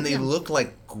 They look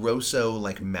like grosso,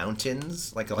 like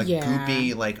mountains, like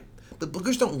goopy, like. The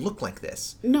boogers don't look like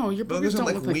this. No, your boogers don't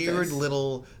look look like this. Weird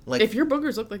little, like. If your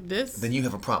boogers look like this, then you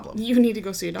have a problem. You need to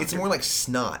go see a doctor. It's more like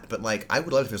snot, but like I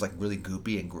would love if it was like really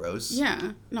goopy and gross.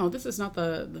 Yeah. No, this is not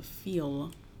the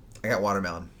feel. I got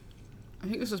watermelon. I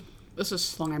think this is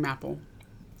slime apple.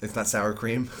 It's not sour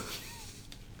cream.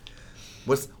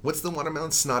 What's the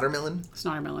watermelon? Snottermelon?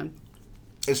 Snottermelon.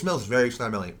 It smells very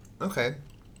snottermelon. Okay.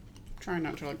 Try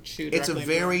not to like chew. It's a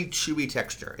very chewy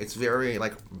texture. It's very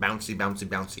like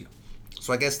bouncy.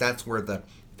 So I guess that's where the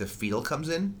feel comes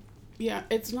in. Yeah,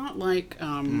 it's not like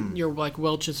your like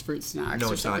Welch's fruit snacks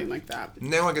or something like that.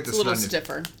 Now I get the It's a little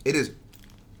stiffer. It is.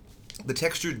 The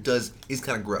texture is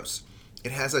kind of gross.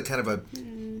 It has a kind of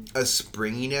a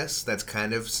springiness that's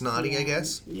kind of snotty, I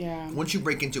guess. Yeah. Once you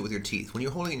break into it with your teeth, when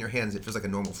you're holding it in your hands, it feels like a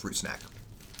normal fruit snack.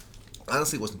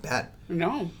 Honestly, it wasn't bad.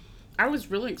 No. I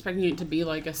was really expecting it to be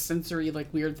like a sensory,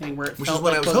 like weird thing where it Which felt is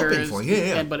what like I was hoping for.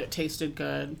 Yeah. but it tasted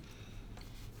good.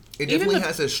 It definitely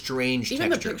has a strange texture.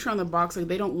 Even the picture on the box, like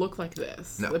they don't look like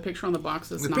this. No. The picture on the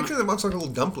box is The not. picture on the box looks like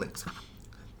little dumplings.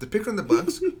 The picture on the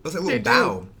box looks like a little They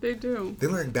bao. They do. They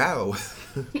look like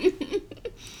bao.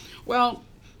 Well,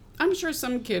 I'm sure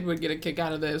some kid would get a kick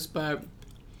out of this, but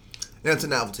Yeah, it's a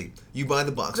novelty. You buy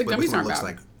the box, The but this gummies one aren't looks bad.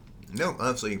 like. No,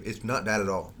 honestly, it's not bad at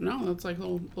all. no, it's like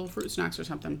little fruit snacks or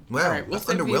something. Wow, All right, that's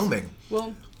save these. underwhelming.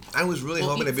 Well, I was really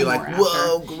hoping eat to be some like, more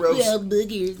whoa, after. gross. Yeah,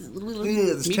 boogers.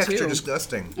 Yeah, this Me texture too.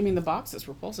 disgusting. I mean, the box is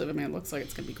repulsive. I mean, it looks like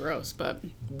it's gonna be gross, but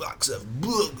Box of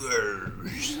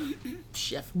boogers.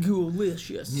 Chef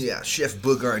Goolicious. Yeah, Chef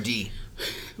Boogardy.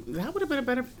 That would have been a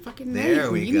better fucking name.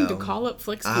 There we you go. need to call up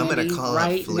Flix I'm Candy gonna call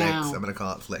right it Flix. now. I'm gonna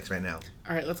call it Flix right now.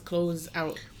 All right, let's close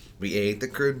out. We ate the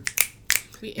crude.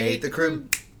 We Ate the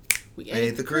crude. We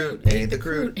Ate the crude. Ate the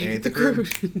crude. Ate the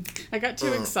crude. I got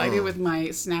too excited with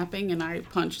my snapping and I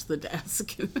punched the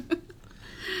desk.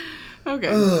 Okay.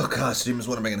 Oh, costumes.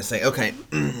 What am I going to say? Okay.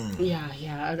 Yeah.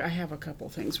 I have a couple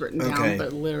things written down,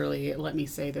 but literally, let me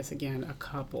say this again. A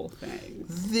couple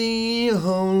things. The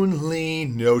only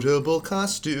notable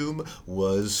costume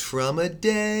was from a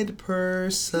dead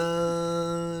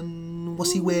person.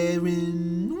 What's he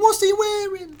wearing? What's he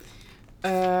wearing?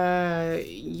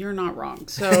 You're not wrong.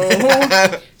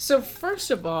 So first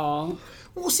of all,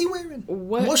 What's he wearing?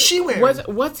 what's she wearing?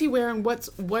 What's he wearing?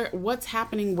 What's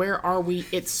happening? Where are we?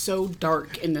 It's so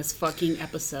dark in this fucking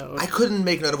episode. I couldn't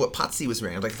make note of what Potsy was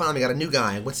wearing. I was like, finally, we got a new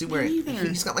guy. What's he wearing? either.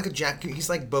 He's got like a jacket. He's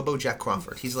like Bobo Jack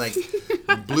Crawford. He's like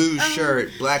blue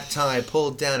shirt, black tie,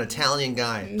 pulled down, Italian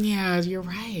guy. Yeah, you're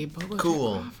right. Bobo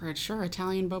Cool. Jack Crawford. Sure,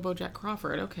 Italian Bobo Jack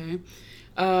Crawford. Okay.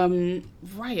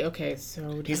 Right, okay,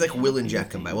 so... He's like Will and Jack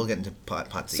come by. We'll get into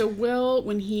Potsy. So Will,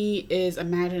 when he is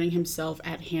imagining himself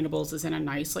at Hannibal's, is in a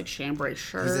nice, like, chambray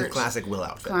shirt. He's in a classic Will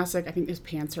outfit. Classic. I think his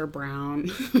pants are brown.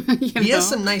 He has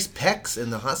some nice pecs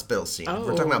in the hospital scene. Oh,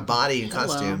 We're talking about body and hello.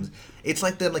 costumes. It's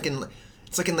like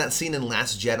it's like in that scene in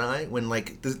Last Jedi when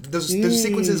like those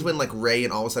sequences when like Rey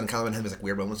and all of a sudden Kylo Ren have this like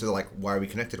weird moments where they're like, why are we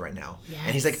connected right now? Yes.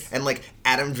 And he's like, and like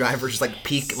Adam Driver's just like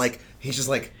peak, like he's just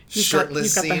like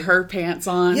shirtless. He's got the her pants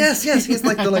on. Yes. He's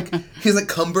like he's like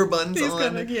cummerbunds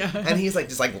on. And he's like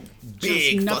just like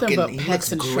big just nothing fucking. but He pecs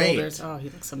looks and great. shoulders. Oh, he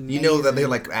looks amazing. You know that they're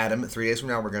like, Adam, 3 days from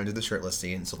now we're going to do the shirtless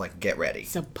scene, so like get ready.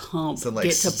 It's a pump. So like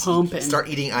Get to pumping. start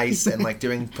eating ice and like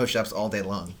doing push-ups all day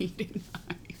long. Eating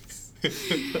ice.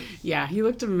 Yeah, he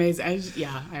looked amazing. I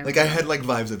had like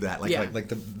vibes of that, like Yeah. like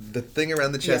the thing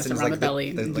around the chest and around like the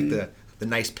belly. like the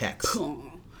nice pecs.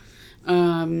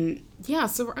 Yeah,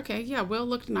 so okay, yeah, Will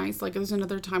looked nice. Like there's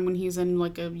another time when he's in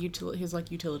like his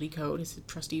like utility coat, his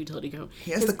trusty utility coat.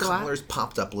 He has the collars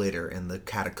popped up later in the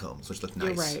catacombs, which look nice.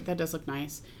 You're right, that does look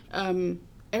nice.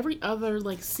 Every other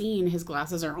like scene, his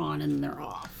glasses are on and they're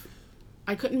off.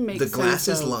 I couldn't make the sense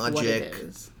glasses of logic what it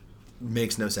is.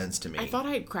 Makes no sense to me. I thought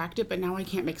I had cracked it, but now I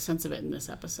can't make sense of it in this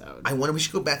episode. I wonder we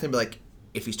should go back and be like,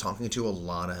 if he's talking to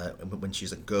Alana when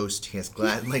she's a ghost, he has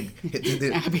glass. Like,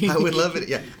 Abby. I would love it.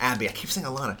 Yeah, Abby. I keep saying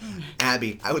Alana.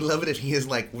 Abby. I would love it if he is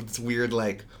like this weird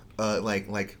like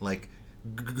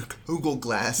Google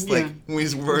Glass. Yeah. Like when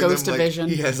he's wearing Ghost them, like, vision.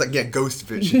 he has like ghost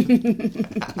vision.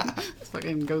 It's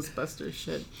fucking Ghostbusters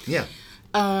shit. Yeah.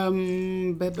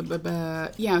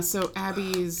 Yeah. So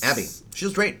Abby. She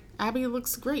looks great. Abby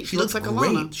looks great. She looks looked like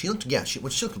great. Alana. She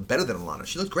looked better than Alana.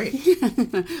 She looked great.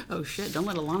 Oh shit! Don't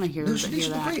let Alana hear, No, she hear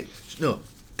looked that. great. No,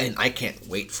 and I can't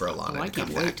wait for Alana Oh, I to can't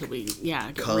come wait back. till we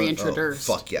get reintroduced.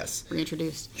 Oh, fuck yes.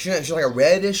 Reintroduced. She had like a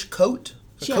reddish coat.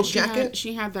 Coat She jacket.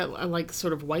 she had that like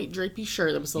sort of white drapey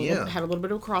shirt that was had a little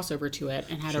bit of a crossover to it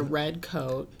and had a red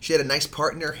coat. She had a nice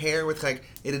part in her hair with like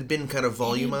it had been kind of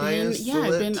volumized.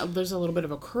 There's a little bit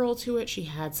of a curl to it. She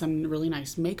had some really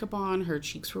nice makeup on. Her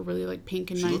cheeks were really like pink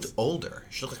and She nice. looked older.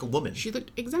 She looked like a woman. She looked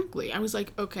exactly. I was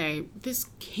like, okay, this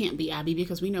can't be Abby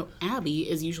because we know Abby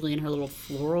is usually in her little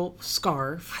floral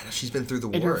scarf. I know, she's been through the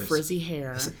and wars. her frizzy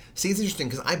hair. See, it's interesting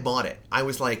because I bought it. I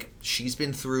was like, she's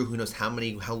been through who knows how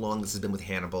long this has been with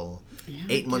Hannibal. Yeah,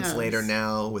 8 months yes. later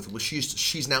now,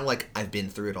 she's now like, I've been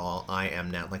through it all. I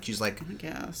am now. Like, she's like, I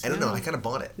guess. I don't know. I kind of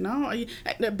bought it. No,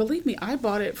 believe me, I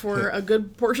bought it for a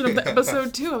good portion of the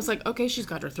episode too. I was like, okay, she's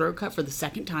got her throat cut for the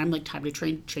second time. Like, time to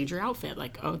change her outfit.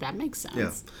 Like, oh, that makes sense.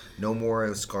 Yeah. No more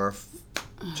a scarf.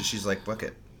 Just she's like, fuck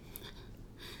it.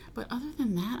 But other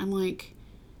than that, I'm like,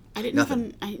 I didn't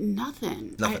Nothing.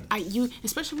 nothing. Nothing. You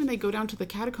especially when they go down to the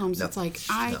catacombs, No. it's like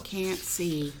I No. can't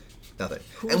see. Nothing.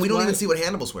 Who's And we don't what? even see what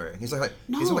Hannibal's wearing. He's like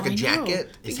he's in like a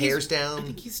jacket. His hair's down. I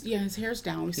think his hair's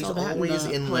down. We He's saw that always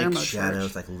in in the like Palermo shadows,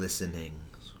 church. like listening.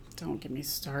 Don't get me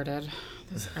started.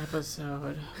 This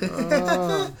episode.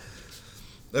 Oh.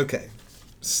 Okay,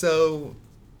 so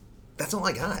that's all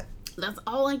I got. That's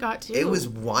all I got too. It was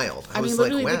wild. I was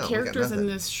literally, like, wow, the characters in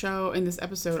this show, in this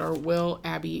episode, are Will,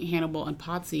 Abby, Hannibal, and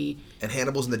Potsy. And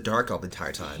Hannibal's in the dark all the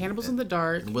entire time. Hannibal's in the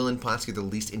dark. And Will and Potsy are the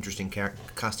least interesting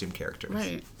costume characters.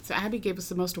 Right. So Abby gave us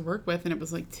the most to work with, and it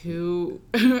was like 2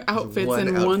 outfits One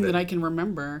and one outfit. that I can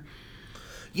remember.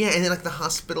 Yeah, and then like the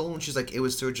hospital, and she's like, it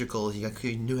was surgical.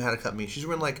 He knew how to cut me. She's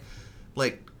wearing like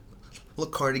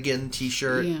little cardigan,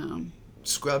 t-shirt, Yeah.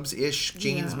 scrubs-ish,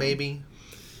 jeans Yeah. maybe.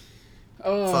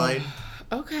 Oh. Fine.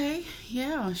 Okay.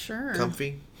 Yeah, sure.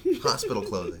 Comfy. Hospital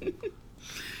clothing.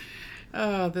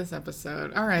 Oh, this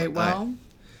episode. All right, well.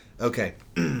 Okay.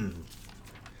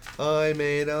 I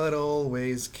may not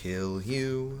always kill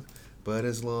you, but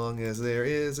as long as there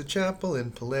is a chapel in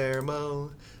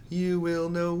Palermo, you will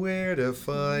know where to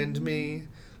find me.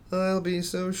 I'll be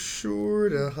so sure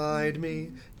to hide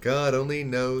me. God only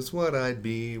knows what I'd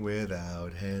be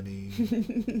without Henny.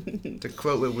 To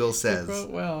quote what Will says. Quote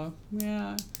Will.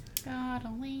 Yeah. God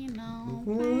only knows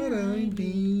What I'd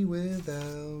be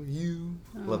without you.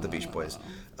 Love the Beach Boys.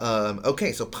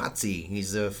 Okay, so Potsy.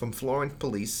 He's from Florence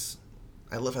Police.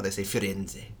 I love how they say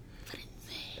Firenze.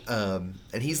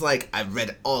 And he's like, I've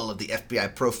read all of the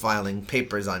FBI profiling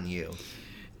papers on you.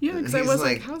 Yeah, because I was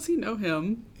like, how's he know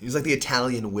him? He's like the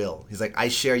Italian Will. He's like, I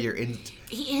share your...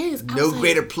 He is. No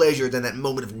greater pleasure than that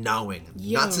moment of knowing.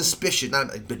 Yo. Not suspicion,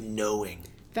 but knowing.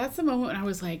 That's the moment when I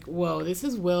was like, whoa, this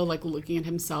is Will, like, looking at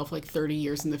himself, like, 30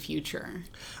 years in the future.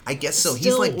 I guess so.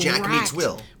 Still He's like Jack meets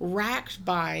Will. Racked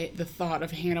by the thought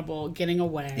of Hannibal getting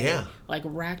away. Yeah. Like,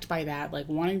 racked by that, like,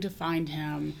 wanting to find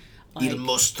him. Like, Il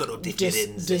mostro di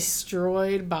Firenze.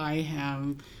 Destroyed by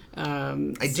him.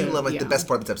 I do love, like, the best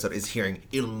part of this episode is hearing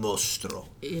Il Mostro,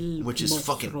 which is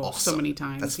fucking awesome. So many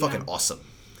times. That's fucking awesome.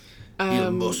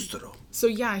 Il Mostro. So,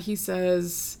 yeah, he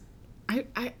says...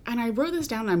 I wrote this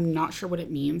down, and I'm not sure what it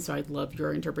means, so I'd love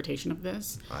your interpretation of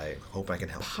this. I hope I can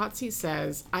help. Potsy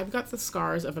says, I've got the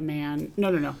scars of a man...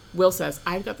 No. Will says,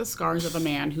 I've got the scars of a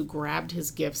man who grabbed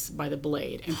his gifts by the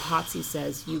blade. And Potsy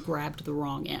says, you grabbed the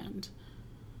wrong end.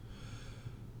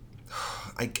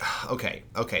 Okay.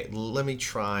 Let me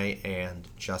try and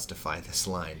justify this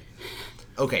line.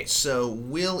 Okay, so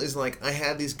Will is like, I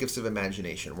have these gifts of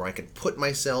imagination where I could put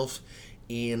myself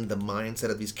in the mindset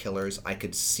of these killers. I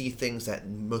could see things that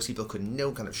most people couldn't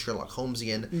know, kind of Sherlock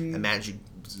Holmesian,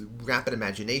 rapid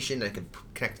imagination. I could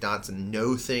connect dots and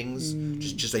know things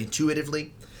just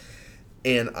intuitively.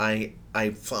 And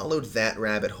I followed that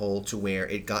rabbit hole to where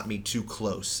it got me too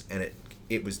close, and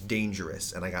it was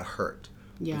dangerous, and I got hurt.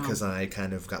 Yeah. Because I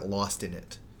kind of got lost in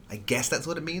it. I guess that's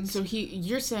what it means. So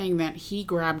you're saying that he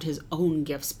grabbed his own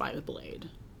gifts by the blade.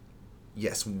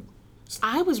 Yes.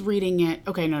 I was reading it.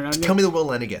 Okay, no. Tell me the Will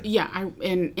line again. Yeah,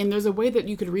 and there's a way that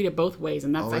you could read it both ways,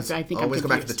 and that's I think always I'm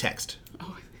go back to the text.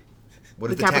 Oh, what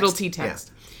is the capital text? T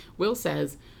text. Yeah. Will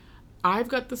says, I've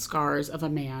got the scars of a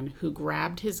man who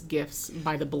grabbed his gifts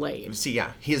by the blade. See,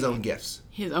 yeah, his own gifts.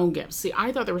 His own gifts. See,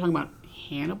 I thought they were talking about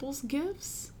Hannibal's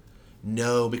gifts.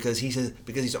 No, because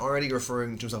he's already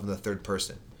referring to himself in the third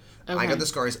person. Okay. I got the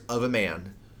scars of a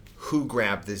man who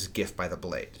grabbed this gift by the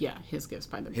blade. Yeah, his gifts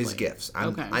by the blade. His gifts.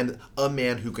 I'm a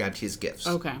man who grabbed his gifts.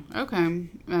 Okay. And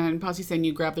Potsy's saying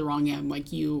you grabbed the wrong end,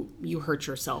 like you hurt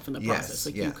yourself in the process,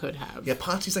 like you could have. Yeah,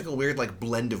 Potsy's like a weird like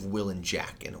blend of Will and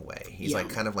Jack in a way. He's like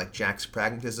kind of like Jack's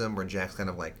pragmatism, or Jack's kind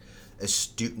of like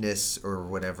astuteness or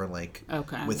whatever, like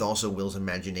with also Will's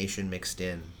imagination mixed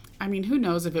in. I mean, who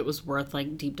knows if it was worth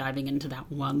like deep diving into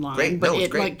that one line? Great. But No,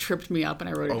 it great. like tripped me up, and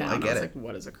I wrote it down. I get it. Like,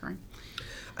 what is occurring?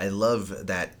 I love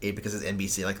that because it's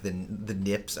NBC. Like the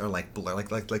nips are like blur, like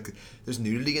there's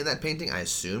nudity in that painting. I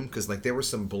assume because like there was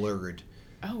some blurred.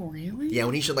 Oh really? Yeah,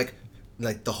 when he showed like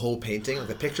the whole painting, like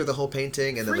the picture of the whole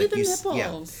painting, and Free then like the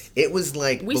nipples. Yeah, it was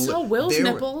like we saw Will's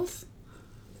nipples.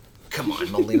 Come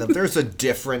on, Melina. There's a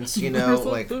difference, you know.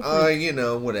 Like,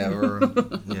 whatever,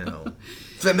 you know.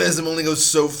 Feminism only goes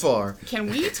so far. Can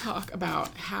we talk about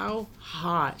how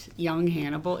hot young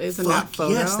Hannibal is in that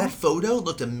photo? Yes, that photo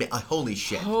looked holy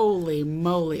shit. Holy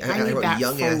moly. I need that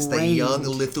young framed. ass, that young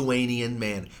Lithuanian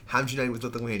man. How did you know he was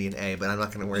Lithuanian? But I'm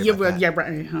not going to worry about that. Yeah,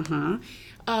 right.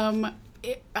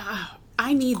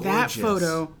 I need Gorgeous. that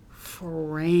photo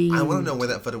framed. I want to know where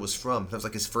that photo was from. That was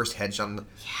like his first headshot.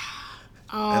 Yeah.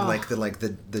 And like the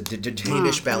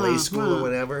Danish ballet school or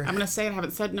whatever. I'm gonna say it. I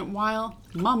haven't said it in a while.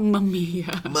 Mamma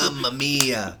mia. Mamma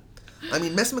mia. I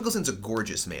mean, Mess Mikkelsen's a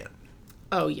gorgeous man.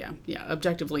 Oh yeah.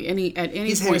 Objectively, at any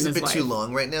his point hair's in a bit life. too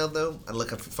long right now, though. I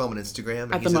look up film on Instagram,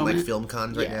 and At he's the in like moment? film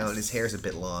cons right now, and his Yes. hair's a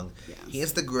bit long. Yes. He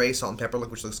has the gray salt and pepper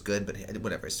look, which looks good, but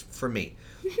whatever. It's for me.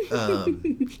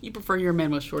 You prefer your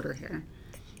men with shorter hair.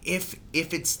 If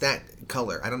it's that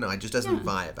color, I don't know. It just doesn't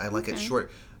vibe. I like it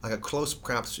short, like a close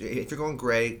crop. If you're going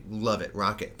gray, love it,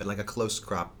 rock it. But like a close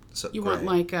crop. So You gray. want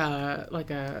like a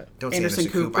Don't Anderson say Anderson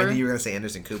Cooper. I Cooper. knew you were gonna say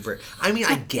Anderson Cooper. I mean,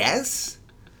 I guess.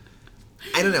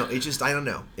 I don't know. I don't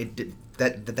know.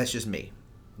 That's just me.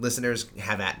 Listeners,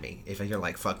 have at me if you're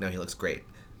like, fuck no, he looks great.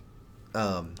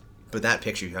 But that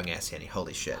picture, young ass Henny,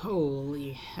 holy shit.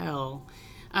 Holy hell.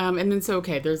 And then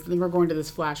then we're going to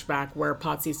this flashback where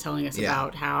Potsy's telling us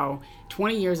about how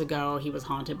 20 years ago he was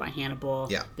haunted by Hannibal,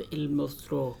 the Il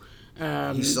Mostro.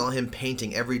 He saw him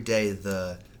painting every day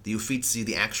the Uffizi,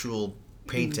 the actual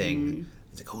painting.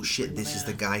 He's like, oh shit, this is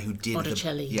the guy who did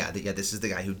Botticelli. this is the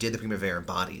guy who did the Primavera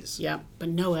bodies. Yeah, but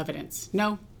no evidence.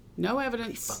 No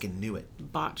evidence. He fucking knew it.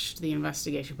 Botched the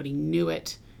investigation, but he knew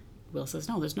it. Will says,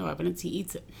 no, there's no evidence. He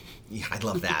eats it. Yeah, I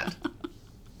love that.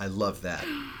 I love that.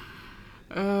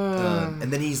 And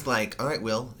then he's like, all right,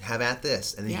 Will, have at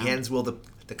this. And then he hands Will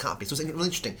the copy. So it's really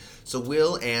interesting. So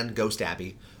Will and Ghost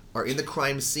Abby are in the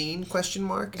crime scene, ?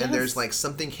 And there's like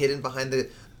something hidden behind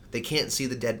they can't see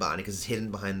the dead body because it's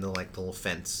hidden behind the little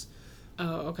fence.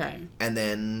 Oh, okay. And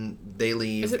then they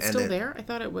leave. Is it and still then, there? I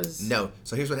thought it was... No.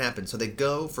 So here's what happens. So they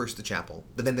go first to the chapel,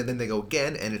 but then they go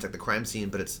again, and it's like the crime scene.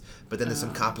 But then there's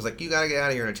some cop who's like, "You gotta get out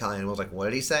of here," in Italian. And Will's like, "What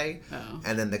did he say?" Oh.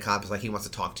 And then the cop is like, "He wants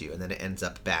to talk to you." And then it ends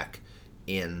up back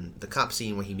in the cop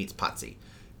scene where he meets Potsy,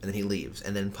 and then he leaves.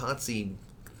 And then Potsy,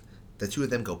 the two of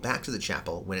them go back to the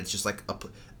chapel when it's just like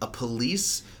a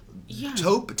police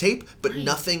tape, but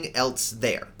nothing else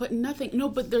there. But nothing. No,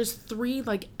 but there's 3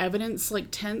 evidence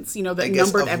tents. That I guess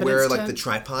numbered of evidence where tents. the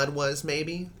tripod was,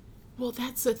 maybe. Well,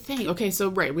 that's the thing. Okay, so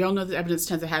we all know that evidence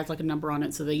tents, it has a number on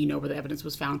it so that you know where the evidence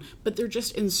was found. But they're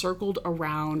just encircled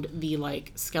around the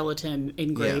skeleton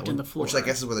engraved in the floor. Which I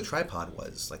guess is where the tripod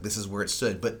was. Like, this is where it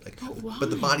stood, but but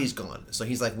the body's gone. So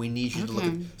he's like, we need you to look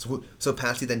at. So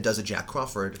Patsy then does a Jack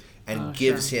Crawford and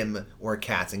gives him, or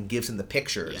Katz, and gives him the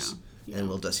pictures. Yeah. And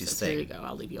Will does his thing. There you go.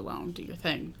 I'll leave you alone. Do your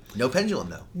thing. No pendulum,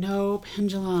 though. No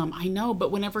pendulum. I know,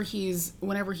 but whenever he's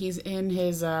in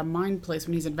his mind place,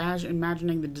 when he's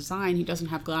imagining the design, he doesn't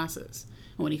have glasses.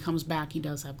 And when he comes back, he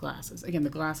does have glasses. Again, the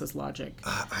glasses logic.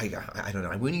 I don't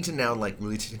know. We need to now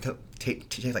really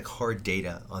take hard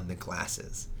data on the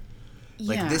glasses.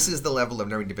 This is the level of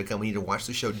nerding to become. We need to watch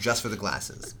the show just for the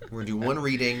glasses. We're gonna do one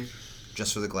reading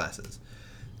just for the glasses.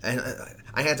 And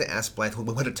I had to ask Blythe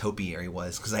what a topiary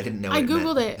was because I didn't know. I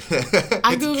googled it.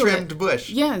 I googled it. Trimmed bush.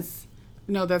 Yes.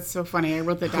 No, that's so funny. I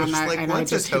wrote that down.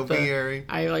 What's a topiary?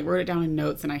 I wrote it down in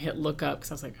notes and I hit look up because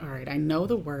I was like, all right, I know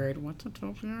the word. What's a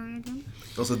topiary again?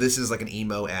 Also, this is an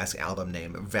emo-ass album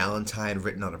name. Valentine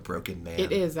written on a broken man.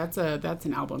 It is. That's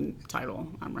an album title.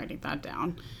 I'm writing that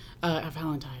down. A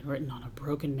Valentine written on a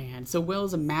broken man. So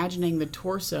Will's imagining the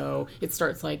torso. It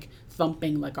starts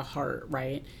thumping like a heart,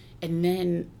 right? And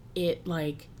then it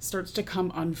starts to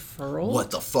come unfurled.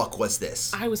 What the fuck was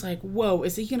this? I was like, whoa,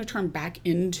 is he going to turn back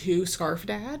into Scarf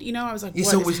Dad? I was like,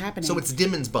 what is happening? So it's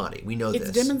Dimmon's body. We know this.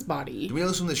 It's Dimmon's body. Do we know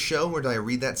this from the show, or did I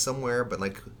read that somewhere? But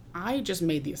I just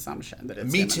made the assumption that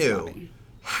it's Me Dimmon's too. body.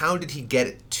 How did he get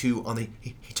it to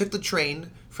he took the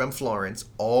train from Florence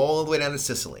all the way down to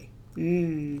Sicily.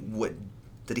 What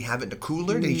did he have it in a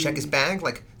cooler? Did he check his bag?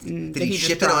 Did he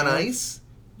ship it on ice?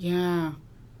 Yeah.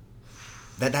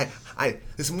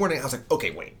 This morning I was like,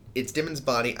 okay, wait, it's Dimmon's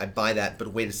body. I buy that,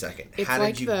 but wait a second. How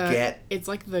did you get? It's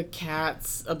like the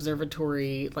Cat's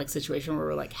observatory situation where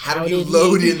we're like, how did you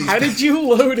load in? How did you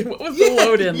load it? What was the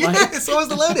load in like? Yes, what was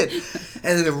the load in?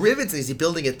 And then the rivets. Is he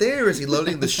building it there? Or is he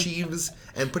loading the sheaves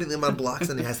and putting them on blocks?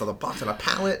 And he has the box on a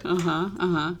pallet.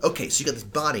 Okay, so you got this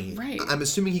body. Right. I'm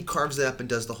assuming he carves it up and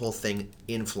does the whole thing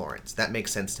in Florence. That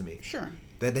makes sense to me. Sure.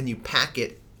 Then you pack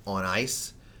it on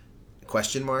ice. ?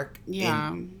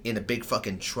 Yeah. In a big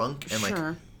fucking trunk and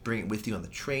Sure. bring it with you on the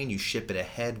train. You ship it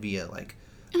ahead via I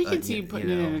can see you putting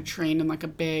it in a train in a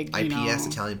big IPS,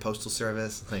 Italian Postal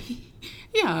Service.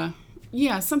 Yeah.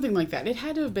 Yeah, something like that. It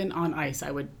had to have been on ice,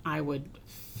 I would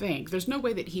think. There's no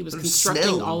way that he was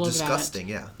constructing all of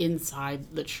that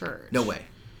inside the church. No way.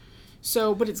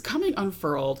 So, but it's coming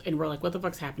unfurled, and we're like, "What the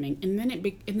fuck's happening?" And then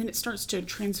it starts to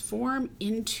transform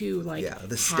into like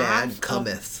the stag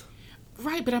cometh.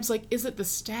 Right, but I was like, "Is it the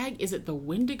stag? Is it the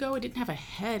Wendigo?" It didn't have a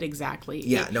head exactly.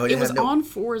 Yeah, it was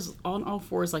on all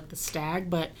fours like the stag,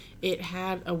 but it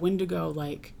had a Wendigo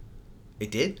like.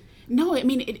 It did? No, I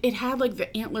mean it had like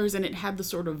the antlers and it had the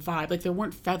sort of vibe. Like there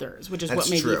weren't feathers, which is what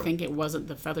made me think it wasn't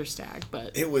the feather stag.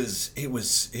 But it was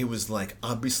like,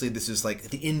 obviously this is like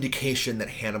the indication that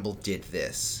Hannibal did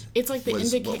this. It's like the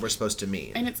indication what we're supposed to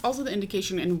mean, and it's also the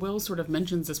indication. And Will sort of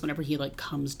mentions this whenever he like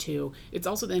comes to. It's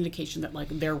also the indication that like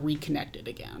they're reconnected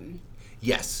again.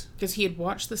 Yes, because he had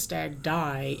watched the stag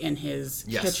die in his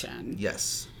kitchen.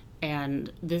 Yes.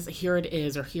 And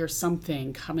here's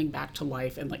something coming back to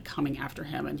life and like coming after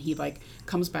him, and he like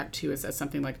comes back to us as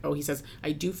something like, he says,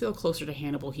 "I do feel closer to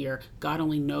Hannibal here. God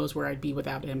only knows where I'd be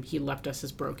without him. He left us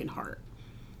his broken heart."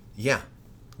 Yeah,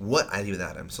 what I'd be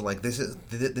without him. So like this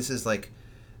is like,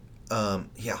 I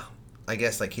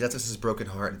guess like he left us his broken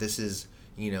heart. This is,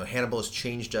 Hannibal has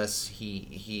changed us.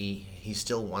 He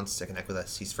still wants to connect with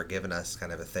us. He's forgiven us,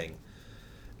 kind of a thing.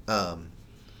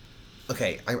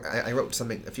 Okay, I wrote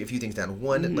a few things down.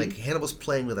 One, like, Hannibal's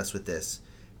playing with us with this.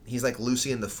 He's like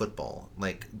Lucy in the football.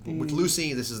 Like, with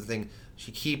Lucy, this is the thing.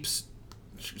 She's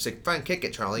like, "Fine, kick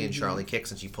it, Charlie." And Charlie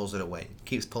kicks and she pulls it away.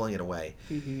 Keeps pulling it away.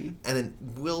 And then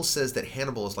Will says that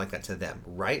Hannibal is like that to them,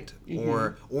 right?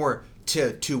 Or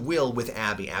to Will with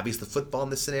Abby. Abby's the football in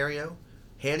this scenario.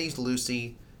 Hanny's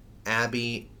Lucy.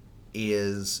 Abby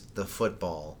is the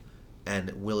football.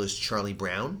 And Will is Charlie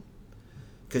Brown.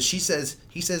 Because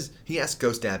he asks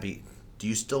Ghost Abby, "Do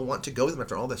you still want to go with him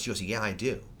after all this?" She goes, "Yeah, I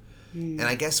do." And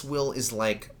I guess Will is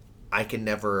like, "I can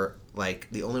never, like,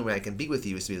 the only way I can be with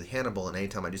you is to be with Hannibal, and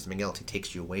anytime I do something else, he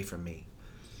takes you away from me."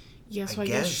 Yeah, so I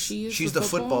guess she's the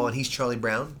football and he's Charlie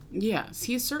Brown? Yes,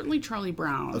 he's certainly Charlie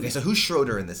Brown. Okay, so who's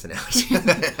Schroeder in this analogy?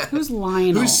 Who's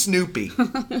Lionel? Who's Snoopy?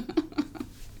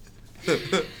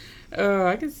 Oh,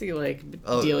 I can see, like,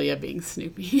 Delia being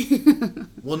Snoopy.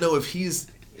 Well, no,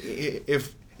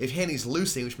 if Hanny's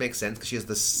Lucy, which makes sense because she has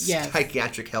the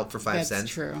psychiatric help for 5 cents.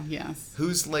 That's true, yes.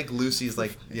 Who's like Lucy's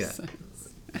like, yeah.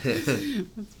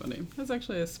 That's funny. That's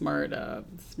actually a smart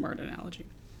analogy.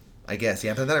 I guess,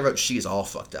 yeah. But then I wrote, "She's all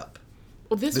fucked up."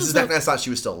 Well, this is back when I thought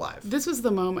she was still alive. This was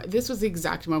the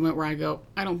exact moment where I go,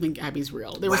 "I don't think Abby's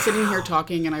real." They were sitting here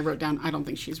talking and I wrote down, "I don't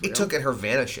think she's real." It took her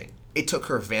vanishing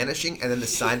and then the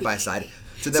side by side.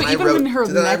 So then when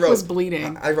her neck was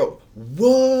bleeding. I wrote,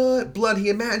 "What? Blood, he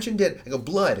imagined it." I go,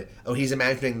 "Blood. Oh, he's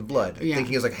imagining the blood." Yeah.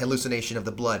 Thinking it was like hallucination of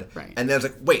the blood. Right. And then I was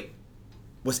like, "Wait,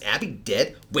 was Abby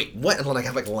dead? Wait, what?" And then I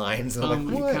have like lines and I'm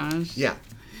like, "What?" Gosh. Yeah.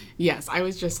 Yes, I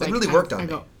was just like... It really worked on me. I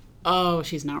go, "Oh,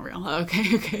 she's not real."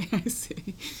 Okay, I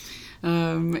see.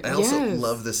 I also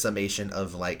love the summation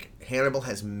of like Hannibal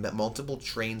has multiple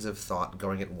trains of thought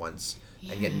going at once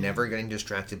and yet never getting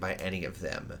distracted by any of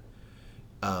them.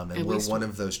 And we're one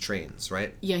of those trains,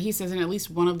 right? Yeah, he says, and at least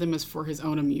one of them is for his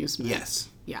own amusement. Yes.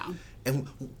 Yeah. And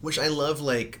which I love,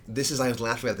 like, I was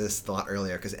laughing at this thought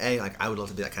earlier, because like, I would love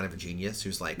to be that kind of a genius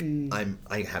who's like,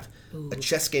 I have a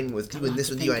chess game with doing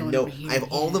this with you, I know, I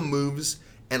have all the moves,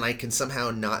 and I can somehow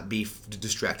not be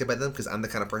distracted by them, because I'm the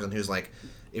kind of person who's like,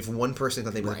 if one person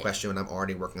can think of a question and I'm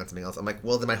already working on something else, I'm like,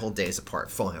 well, then my whole day is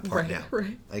falling apart now.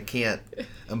 Right. I can't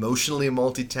emotionally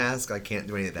multitask, I can't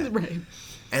do any of that. Right.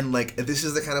 And, like, this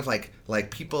is the kind of, like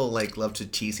people, like, love to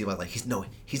tease him about, like,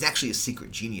 he's actually a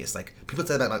secret genius. Like, people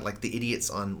say that, like the idiots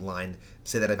online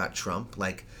say that about Trump.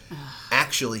 Like,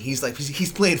 actually, he's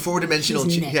playing four-dimensional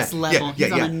chess. Next level.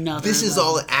 He's on another This is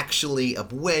level. all actually a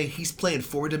way. He's playing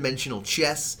four-dimensional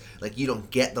chess. Like, you don't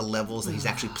get the levels, and he's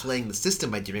actually playing the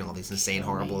system by doing all these insane,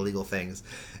 horrible, illegal things.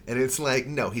 And it's like,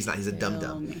 no, he's not. He's a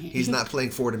dum-dum. He's not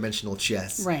playing four-dimensional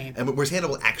chess. Right. And whereas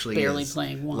Hannibal actually barely is.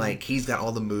 Playing one. Like, he's got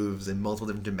all the moves in multiple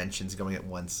different dimensions going at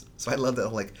once. So I love that,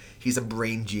 like, he's a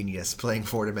brain genius playing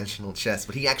four-dimensional chess,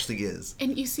 but he actually is.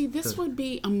 And you see, this was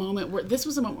a moment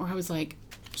where I was like,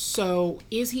 so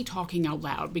is he talking out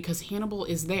loud? Because Hannibal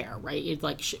is there, right? It's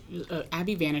like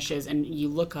Abby vanishes and you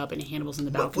look up and Hannibal's in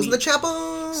the balcony. Was in the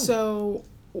chapel? So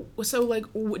like,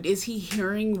 is he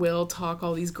hearing Will talk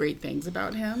all these great things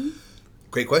about him?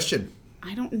 Great question.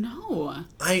 I don't know.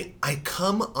 I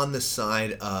come on the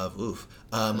side of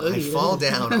I fall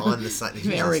down on the side.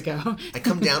 There we go. I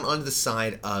come down onto the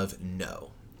side of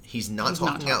no. He's not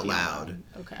talking out loud.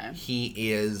 Okay.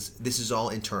 This is all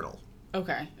internal.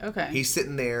 Okay. He's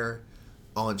sitting there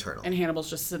All internal. And Hannibal's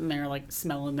just sitting there, like,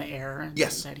 smelling the air.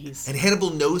 Yes. That he's... And Hannibal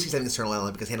knows he's having this internal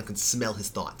dialogue because Hannibal can smell his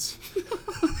thoughts.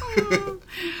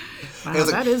 Wow,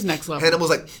 that is next level. Hannibal's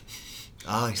like,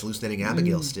 he's hallucinating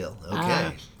Abigail still.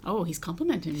 Okay. He's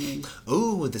complimenting me.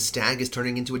 Oh, the stag is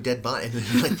turning into a dead body.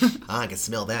 And like, I can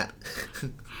smell that.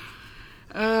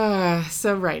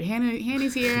 So, right.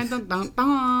 Hanny's here. Dun, dun,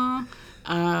 dun.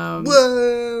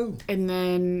 Whoa! And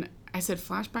then I said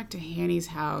flashback to Hanny's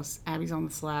house. Abby's on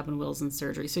the slab and Will's in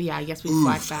surgery. So, yeah, I guess we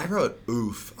flash back. I wrote,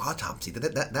 autopsy.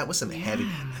 That was some heavy.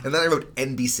 And then I wrote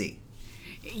NBC.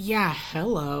 Yeah,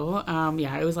 hello.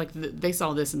 Yeah, it was like they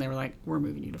saw this and they were like, we're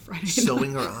moving you to Friday.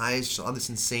 Sewing her eyes, saw this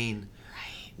insane.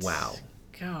 Right. Wow.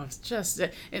 God, it's just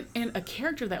and a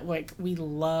character that like we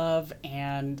love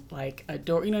and like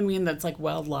adore. You know what I mean? That's like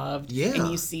well loved. Yeah. And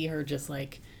you see her just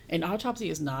like an autopsy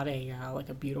is not a like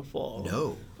a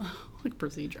beautiful like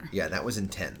procedure. Yeah, that was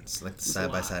intense. Like the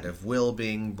side by side of Will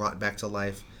being brought back to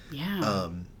life. Yeah.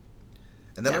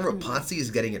 And then I wrote Potsy is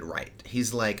getting it right.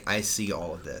 He's like, I see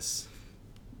all of this.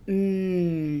 Oh,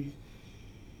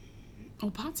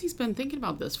 Potsy's been thinking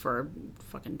about this for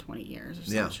fucking 20 years or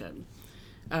some shit.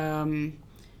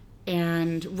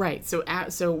 And right,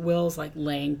 so Will's like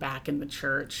laying back in the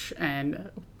church, and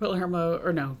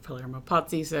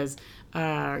Potsy says,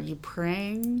 "Are you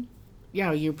praying? Yeah,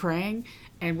 are you praying?"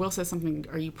 And Will says something.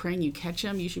 Are you praying you catch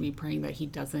him? You should be praying that he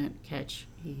doesn't catch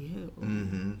you.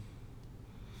 Mm-hmm.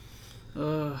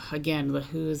 Again,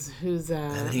 who's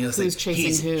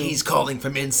chasing who? He's calling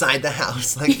from inside the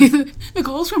house. Like the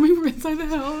call's coming from inside the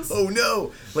house. Oh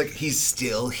no! Like he's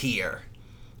still here.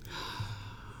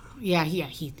 Yeah.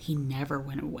 He never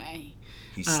went away.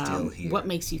 He's still here. What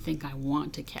makes you think I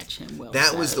want to catch him? Will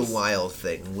that says. Was the wild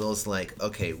thing. Will's like,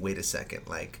 okay, wait a second.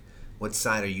 Like, what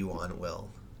side are you on, Will?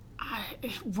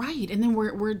 Right, and then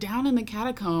we're down in the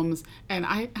catacombs, and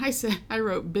I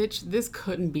wrote, bitch, this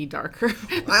couldn't be darker.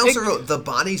 I also wrote, the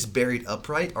bodies buried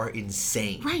upright are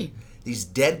insane. Right. These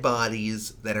dead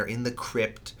bodies that are in the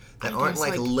crypt that aren't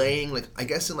like laying, like, I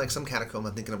guess in like some catacomb,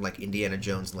 I'm thinking of like Indiana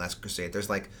Jones and the Last Crusade. There's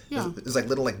like, there's like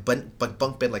little like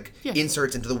bunk bed, like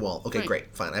inserts into the wall. Okay,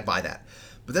 great, fine, I buy that.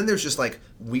 But then there's just like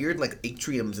weird like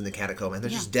atriums in the catacomb, and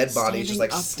there's just dead bodies just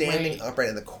like standing upright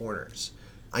in the corners.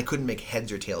 I couldn't make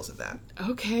heads or tails of that.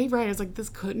 Okay, right. I was like, this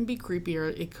couldn't be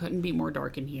creepier. It couldn't be more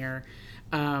dark in here.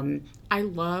 I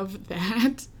love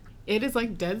that it is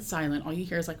like dead silent. All you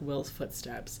hear is like Will's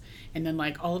footsteps. And then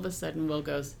like all of a sudden Will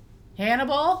goes,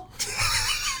 Hannibal?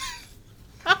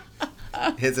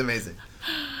 It's amazing.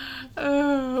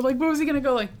 Like, what was he going to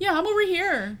go like? Yeah, I'm over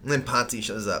here. And then Potsy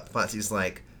shows up. Potsy's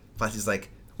like,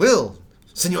 Will,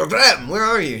 Senor Graham, where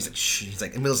are you? He's like, shh. He's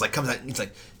like, and Will's like, comes out. He's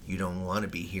like, you don't want to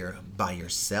be here by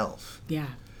yourself. Yeah.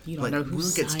 You don't know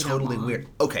whose Will gets totally weird.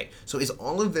 Okay, so is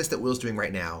all of this that Will's doing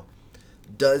right now,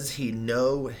 does he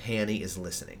know Hanny is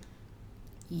listening?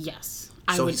 Yes.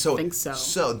 I would think so.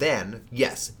 So then,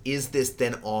 yes, is this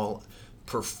then all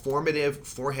performative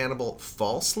for Hannibal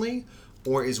falsely?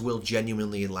 Or is Will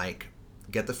genuinely like,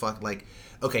 get the fuck, like,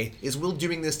 okay, is Will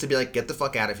doing this to be like, get the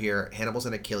fuck out of here, Hannibal's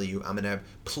gonna kill you, I'm gonna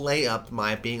play up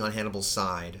my being on Hannibal's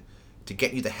side to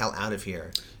get you the hell out of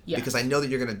here. Yes. Because I know that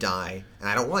you're going to die, and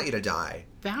I don't want you to die.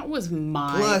 That was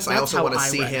my... Plus, I also want to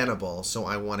see Hannibal, so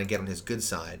I want to get on his good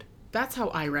side. That's how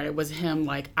I read it, was him,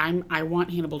 like, I want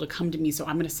Hannibal to come to me, so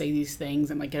I'm going to say these things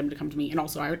and, like, get him to come to me. And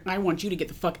also, I want you to get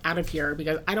the fuck out of here,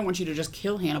 because I don't want you to just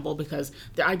kill Hannibal, because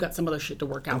I've got some other shit to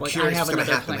work out. I'm like, curious I have what's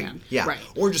another gonna happen. plan. Like, yeah. Right.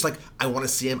 Or just, like, I want to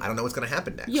see him, I don't know what's going to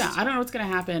happen next. Yeah, I don't know what's going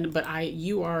to happen, but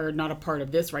you are not a part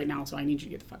of this right now, so I need you to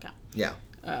get the fuck out. Yeah.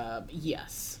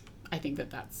 Yes. I think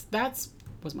that's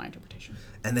was my interpretation.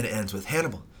 And then it ends with,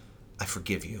 Hannibal, I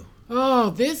forgive you.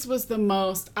 Oh, this was the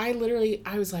most... I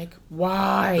was like,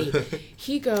 why?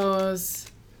 He goes...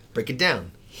 Break it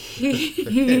down. Break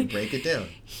it down.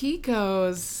 He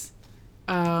goes...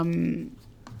 Okay,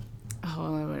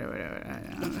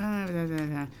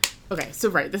 so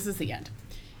right, this is the end.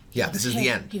 Yeah, this is the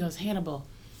end. He goes, Hannibal,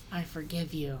 I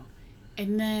forgive you.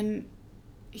 And then...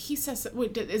 He says,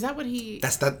 wait, is that what he...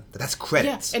 That's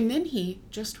credits. Yeah, and then he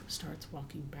just starts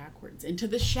walking backwards into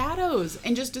the shadows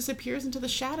and just disappears into the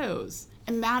shadows.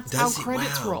 And that's how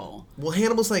credits roll. Well,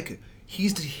 Hannibal's like, he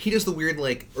does the weird,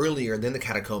 like, earlier than the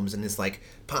catacombs, and it's like,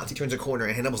 Potsy turns a corner,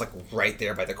 and Hannibal's like right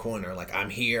there by the corner, like, I'm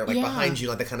here, like, behind you,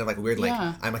 like, that kind of, like, weird, like,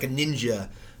 I'm like a ninja.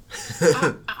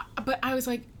 But I was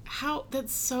like, how,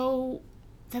 that's so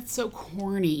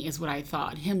corny is what I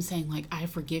thought. Him saying, like, I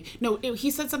forgive. No,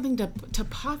 he said something to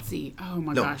Potsy. Oh,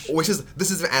 my gosh. No,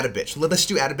 this is an add a bitch. Let's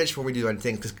do add a bitch before we do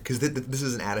anything, because this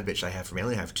is an add a bitch I have for me. I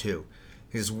only have two.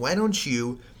 He goes, why don't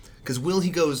you... Because Will, he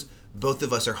goes, both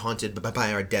of us are haunted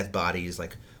by our death bodies.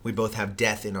 Like, we both have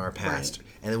death in our past. Right.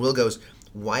 And then Will goes,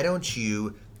 why don't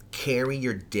you carry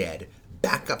your dead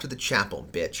back up to the chapel,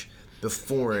 bitch,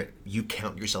 before you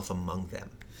count yourself among them?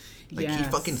 Like, he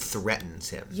fucking threatens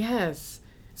him. Yes.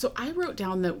 So I wrote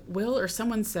down that Will or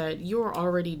someone said, you're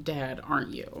already dead,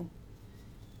 aren't you?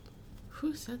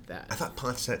 Who said that? I thought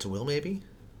Potsy said it to Will, maybe?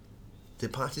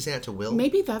 Did Potsy say that to Will?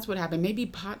 Maybe that's what happened. Maybe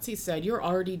Potsy said, you're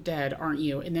already dead, aren't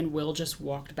you? And then Will just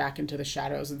walked back into the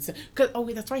shadows and said,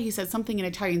 that's right, he said something in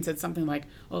Italian, said something like,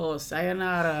 oh,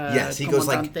 sayonara. Yes, he goes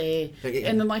like,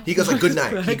 and then like, he goes like, good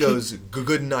night. He goes,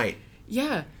 good night.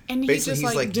 Yeah, and he basically, just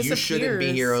he's like, you shouldn't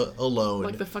be here alone.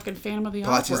 Like the fucking Phantom of the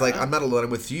Opera. Potsy's like, I'm not alone, I'm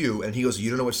with you. And he goes, you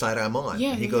don't know which side I'm on. Yeah,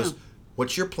 and he goes,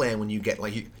 what's your plan when you get,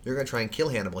 like, you're going to try and kill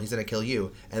Hannibal. He's going to kill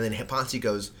you. And then Potsy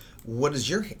goes, what is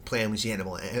your plan when you see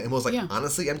Hannibal? And Will's like,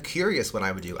 honestly, I'm curious what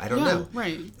I would do. I don't know.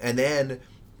 Right. And then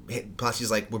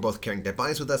Potsy's like, we're both carrying dead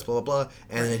bodies with us, blah, blah, blah.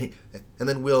 And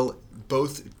then Will,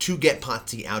 both to get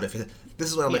Potsy out of it. This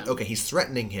is when I'm like, okay, he's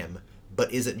threatening him,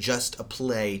 but is it just a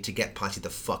play to get Potsy the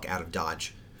fuck out of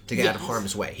Dodge? To get out of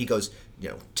harm's way. He goes,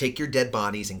 take your dead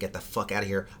bodies and get the fuck out of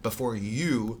here before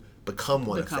you become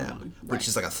one of them. Right. Which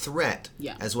is like a threat,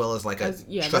 as well as like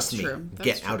trust me,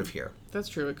 get out of here. That's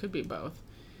true. It could be both.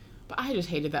 But I just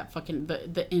hated that fucking,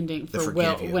 the ending for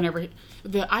Will, whenever,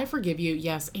 I forgive you,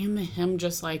 yes, and him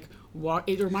just like,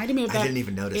 it reminded me of that. I didn't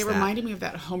even notice that. It reminded me of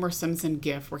that Homer Simpson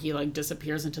gif where he like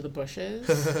disappears into the bushes.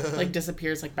 Like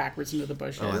disappears like backwards into the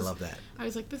bushes. Oh, I love that. I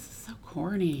was like, this is so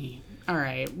corny. All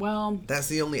right, well. That's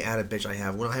the only added bitch I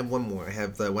have. Well, I have one more. I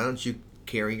have the, why don't you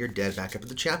carry your dead back up to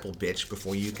the chapel, bitch,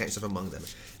 before you count yourself among them.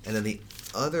 And then the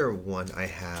other one I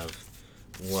have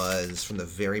was from the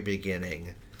very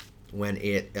beginning when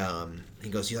he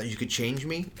goes, you thought you could change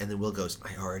me? And then Will goes,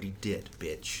 I already did,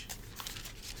 bitch.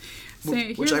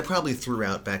 Which I probably threw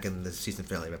out back in the season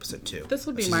finale of episode 2. This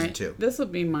will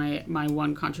be my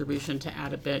one contribution to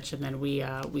add a bitch, and then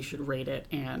we should rate it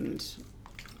and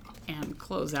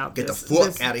close out the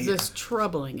fuck out of here. This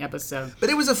troubling episode. But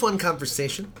it was a fun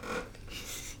conversation.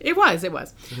 It was.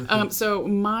 So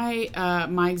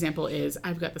my example is,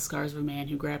 I've got the scars of a man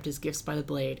who grabbed his gifts by the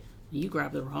blade. You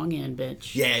grabbed the wrong end,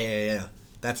 bitch. Yeah.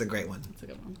 That's a great one. That's a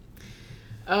good one.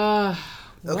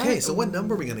 Okay, so what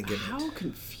number are we going to give it? How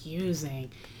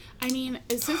confusing. I mean,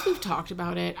 since we've talked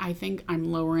about it, I think I'm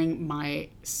lowering my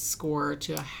score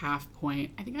to a half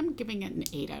point. I think I'm giving it an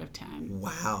 8 out of 10.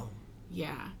 Wow.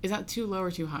 Yeah. Is that too low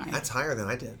or too high? That's higher than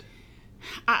I did.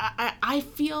 I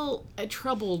feel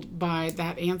troubled by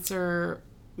that answer,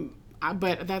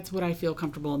 but that's what I feel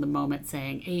comfortable in the moment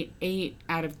saying. 8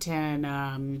 out of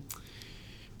 10.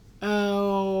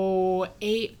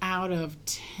 8 out of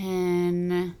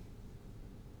 10.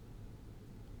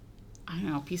 I don't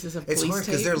know, pieces of police tape. It's hard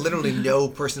because there's literally no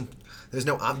person, there's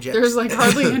no objects. There's like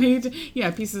hardly any,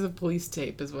 pieces of police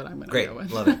tape is what I'm going to go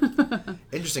with. Love it.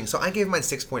 Interesting. So I gave mine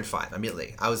 6.5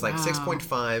 immediately. I was like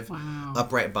 6.5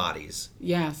 upright bodies.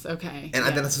 Yes, okay.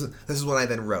 And then this is what I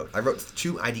then wrote. I wrote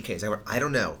 2 IDKs. I wrote, I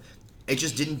don't know. It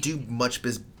just didn't do much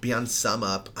beyond sum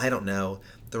up. I don't know.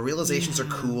 The realizations are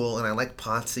cool, and I like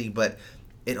Potsy, but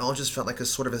it all just felt like a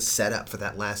sort of a setup for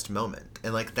that last moment.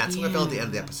 And, like, that's what I felt at the end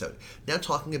of the episode. Now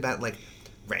talking about, like,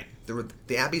 right,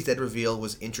 the Abby's dead reveal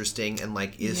was interesting, and,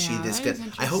 like, is she this good?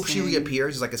 I hope she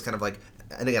reappears. Like, it's kind of like,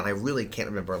 and again, I really can't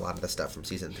remember a lot of the stuff from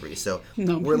season 3. So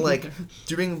we're, like,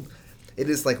 doing, it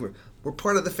is like, we're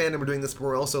part of the fandom, we're doing this, but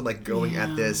we're also, like, going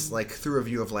at this, like, through a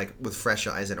view of, like, with fresh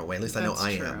eyes in a way. At least I know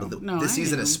I am. But this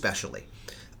season especially.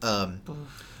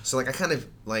 So, like, I kind of,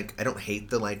 like, I don't hate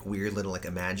the, like, weird little, like,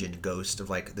 imagined ghost of,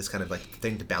 like, this kind of, like,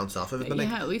 thing to bounce off of it. But, like,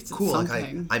 at least it's cool.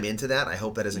 something. Like, I'm into that. I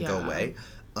hope that doesn't go away.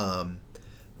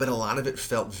 But a lot of it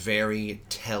felt very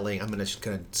telling. I'm going to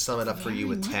kind of sum it up for you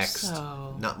with text.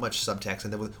 So. Not much subtext.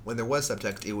 And then when there was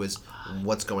subtext, it was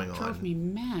what's going on. It drove me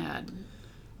mad.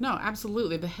 No,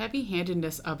 absolutely. The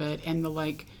heavy-handedness of it and the,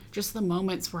 like, just the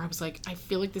moments where I was like, I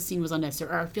feel like this scene was unnecessary,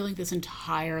 or I feel like this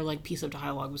entire, like, piece of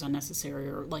dialogue was unnecessary,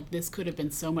 or, like, this could have been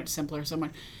so much simpler, so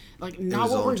much, like, not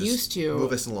what we're used to.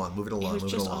 Move us along, move it along, It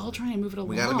was just all trying to move it along.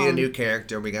 We gotta meet a new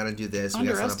character, we gotta do this.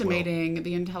 Underestimating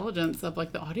the intelligence of,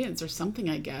 like, the audience or something,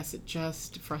 I guess. It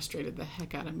just frustrated the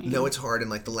heck out of me. No, it's hard,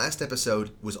 and, like, the last episode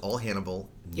was all Hannibal.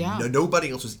 Yeah. Nobody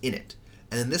else was in it.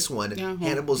 And in this one,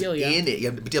 Hannibal's in it.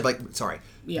 None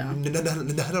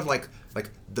of like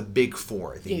the big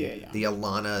four. The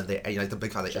Alana, the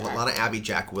big five. Alana, Abby,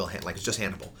 Jack, Will, like it's just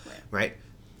Hannibal, right?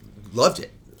 Loved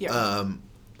it. Yeah.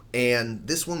 And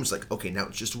this one was like, okay, now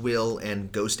it's just Will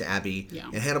and Ghost Abby,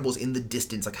 and Hannibal's in the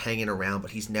distance, like hanging around,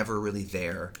 but he's never really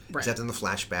there, except in the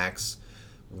flashbacks.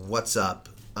 What's up?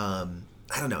 I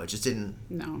don't know. It just didn't.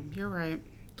 No, you're right.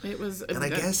 It was, and I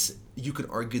guess you could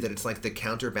argue that it's like the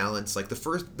counterbalance. Like the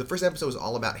first episode was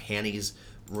all about Hanny's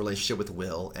relationship with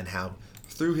Will and how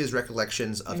through his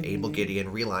recollections of Abel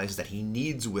Gideon realizes that he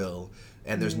needs Will,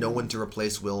 and there's no one to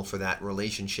replace Will for that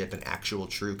relationship and actual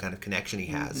true kind of connection he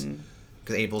has.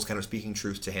 Because Abel's kind of speaking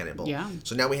truth to Hannibal. Yeah.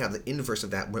 So now we have the inverse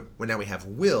of that, where now we have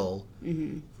Will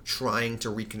trying to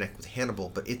reconnect with Hannibal,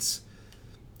 but it's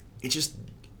just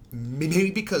maybe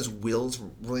because Will's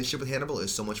relationship with Hannibal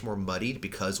is so much more muddied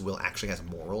because Will actually has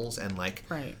morals and like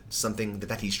something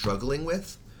that he's struggling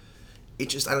with. It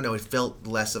just, I don't know, it felt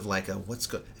less of like it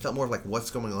felt more of like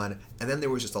what's going on, and then there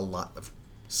was just a lot of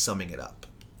summing it up.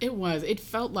 It was. It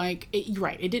felt like, you're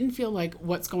right. It didn't feel like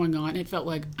what's going on. It felt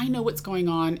like, I know what's going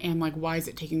on, and like, why is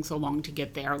it taking so long to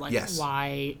get there? Like,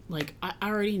 why? Like, I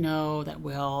already know that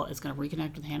Will is going to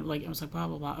reconnect with Hannibal. Like, it was like, blah,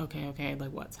 blah, blah. Okay.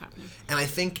 Like, what's happening? And I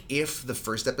think if the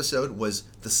first episode was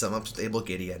the sum ups with Abel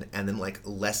Gideon and then like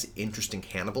less interesting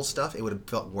Hannibal stuff, it would have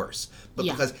felt worse. But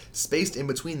because spaced in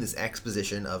between this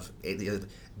exposition of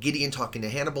Gideon talking to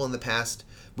Hannibal in the past,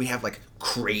 we have like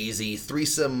crazy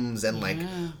threesomes and like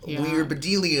weird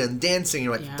bedelia and dancing.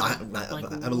 You're like,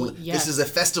 this is a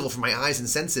festival for my eyes and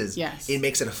senses. Yes. It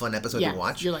makes it a fun episode to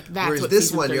watch. You're like, that's whereas what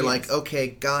this one, you're is. like, okay,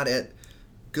 got it,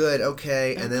 good,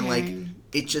 okay, and then like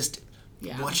it just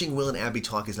watching Will and Abby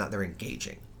talk is not very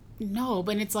engaging. No,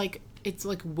 but it's like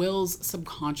Will's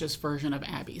subconscious version of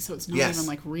Abby, so it's not even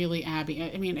like really Abby.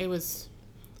 I mean, it was.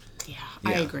 Yeah,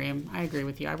 I agree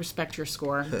with you. I respect your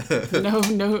score.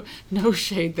 No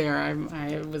shade there. I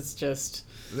was just.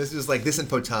 This is like this and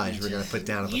Potage we're gonna put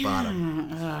down at the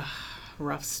bottom.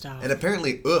 Rough stuff. And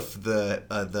apparently,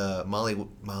 the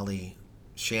Molly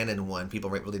Shannon one,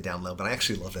 people rate really down low, but I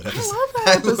actually love that episode.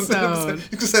 I love that episode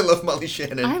because I love Molly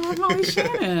Shannon. I love Molly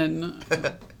Shannon.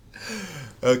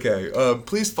 Okay,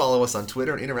 please follow us on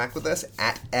Twitter and interact with us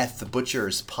at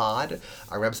 @ethbutcherspod.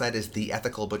 Our website is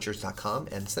theethicalbutchers.com,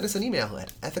 and send us an email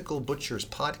at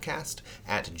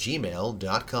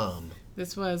ethicalbutcherspodcast@gmail.com.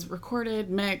 This was recorded,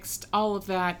 mixed, all of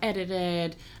that,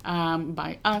 edited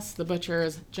by us, the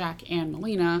Butchers, Jack and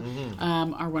Melina.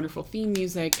 Our wonderful theme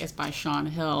music is by Sean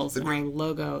Hills, and our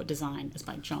logo design is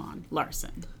by John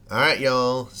Larson. All right,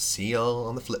 y'all. See y'all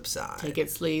on the flip side. Take it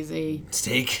sleazy.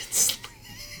 Take it sleazy.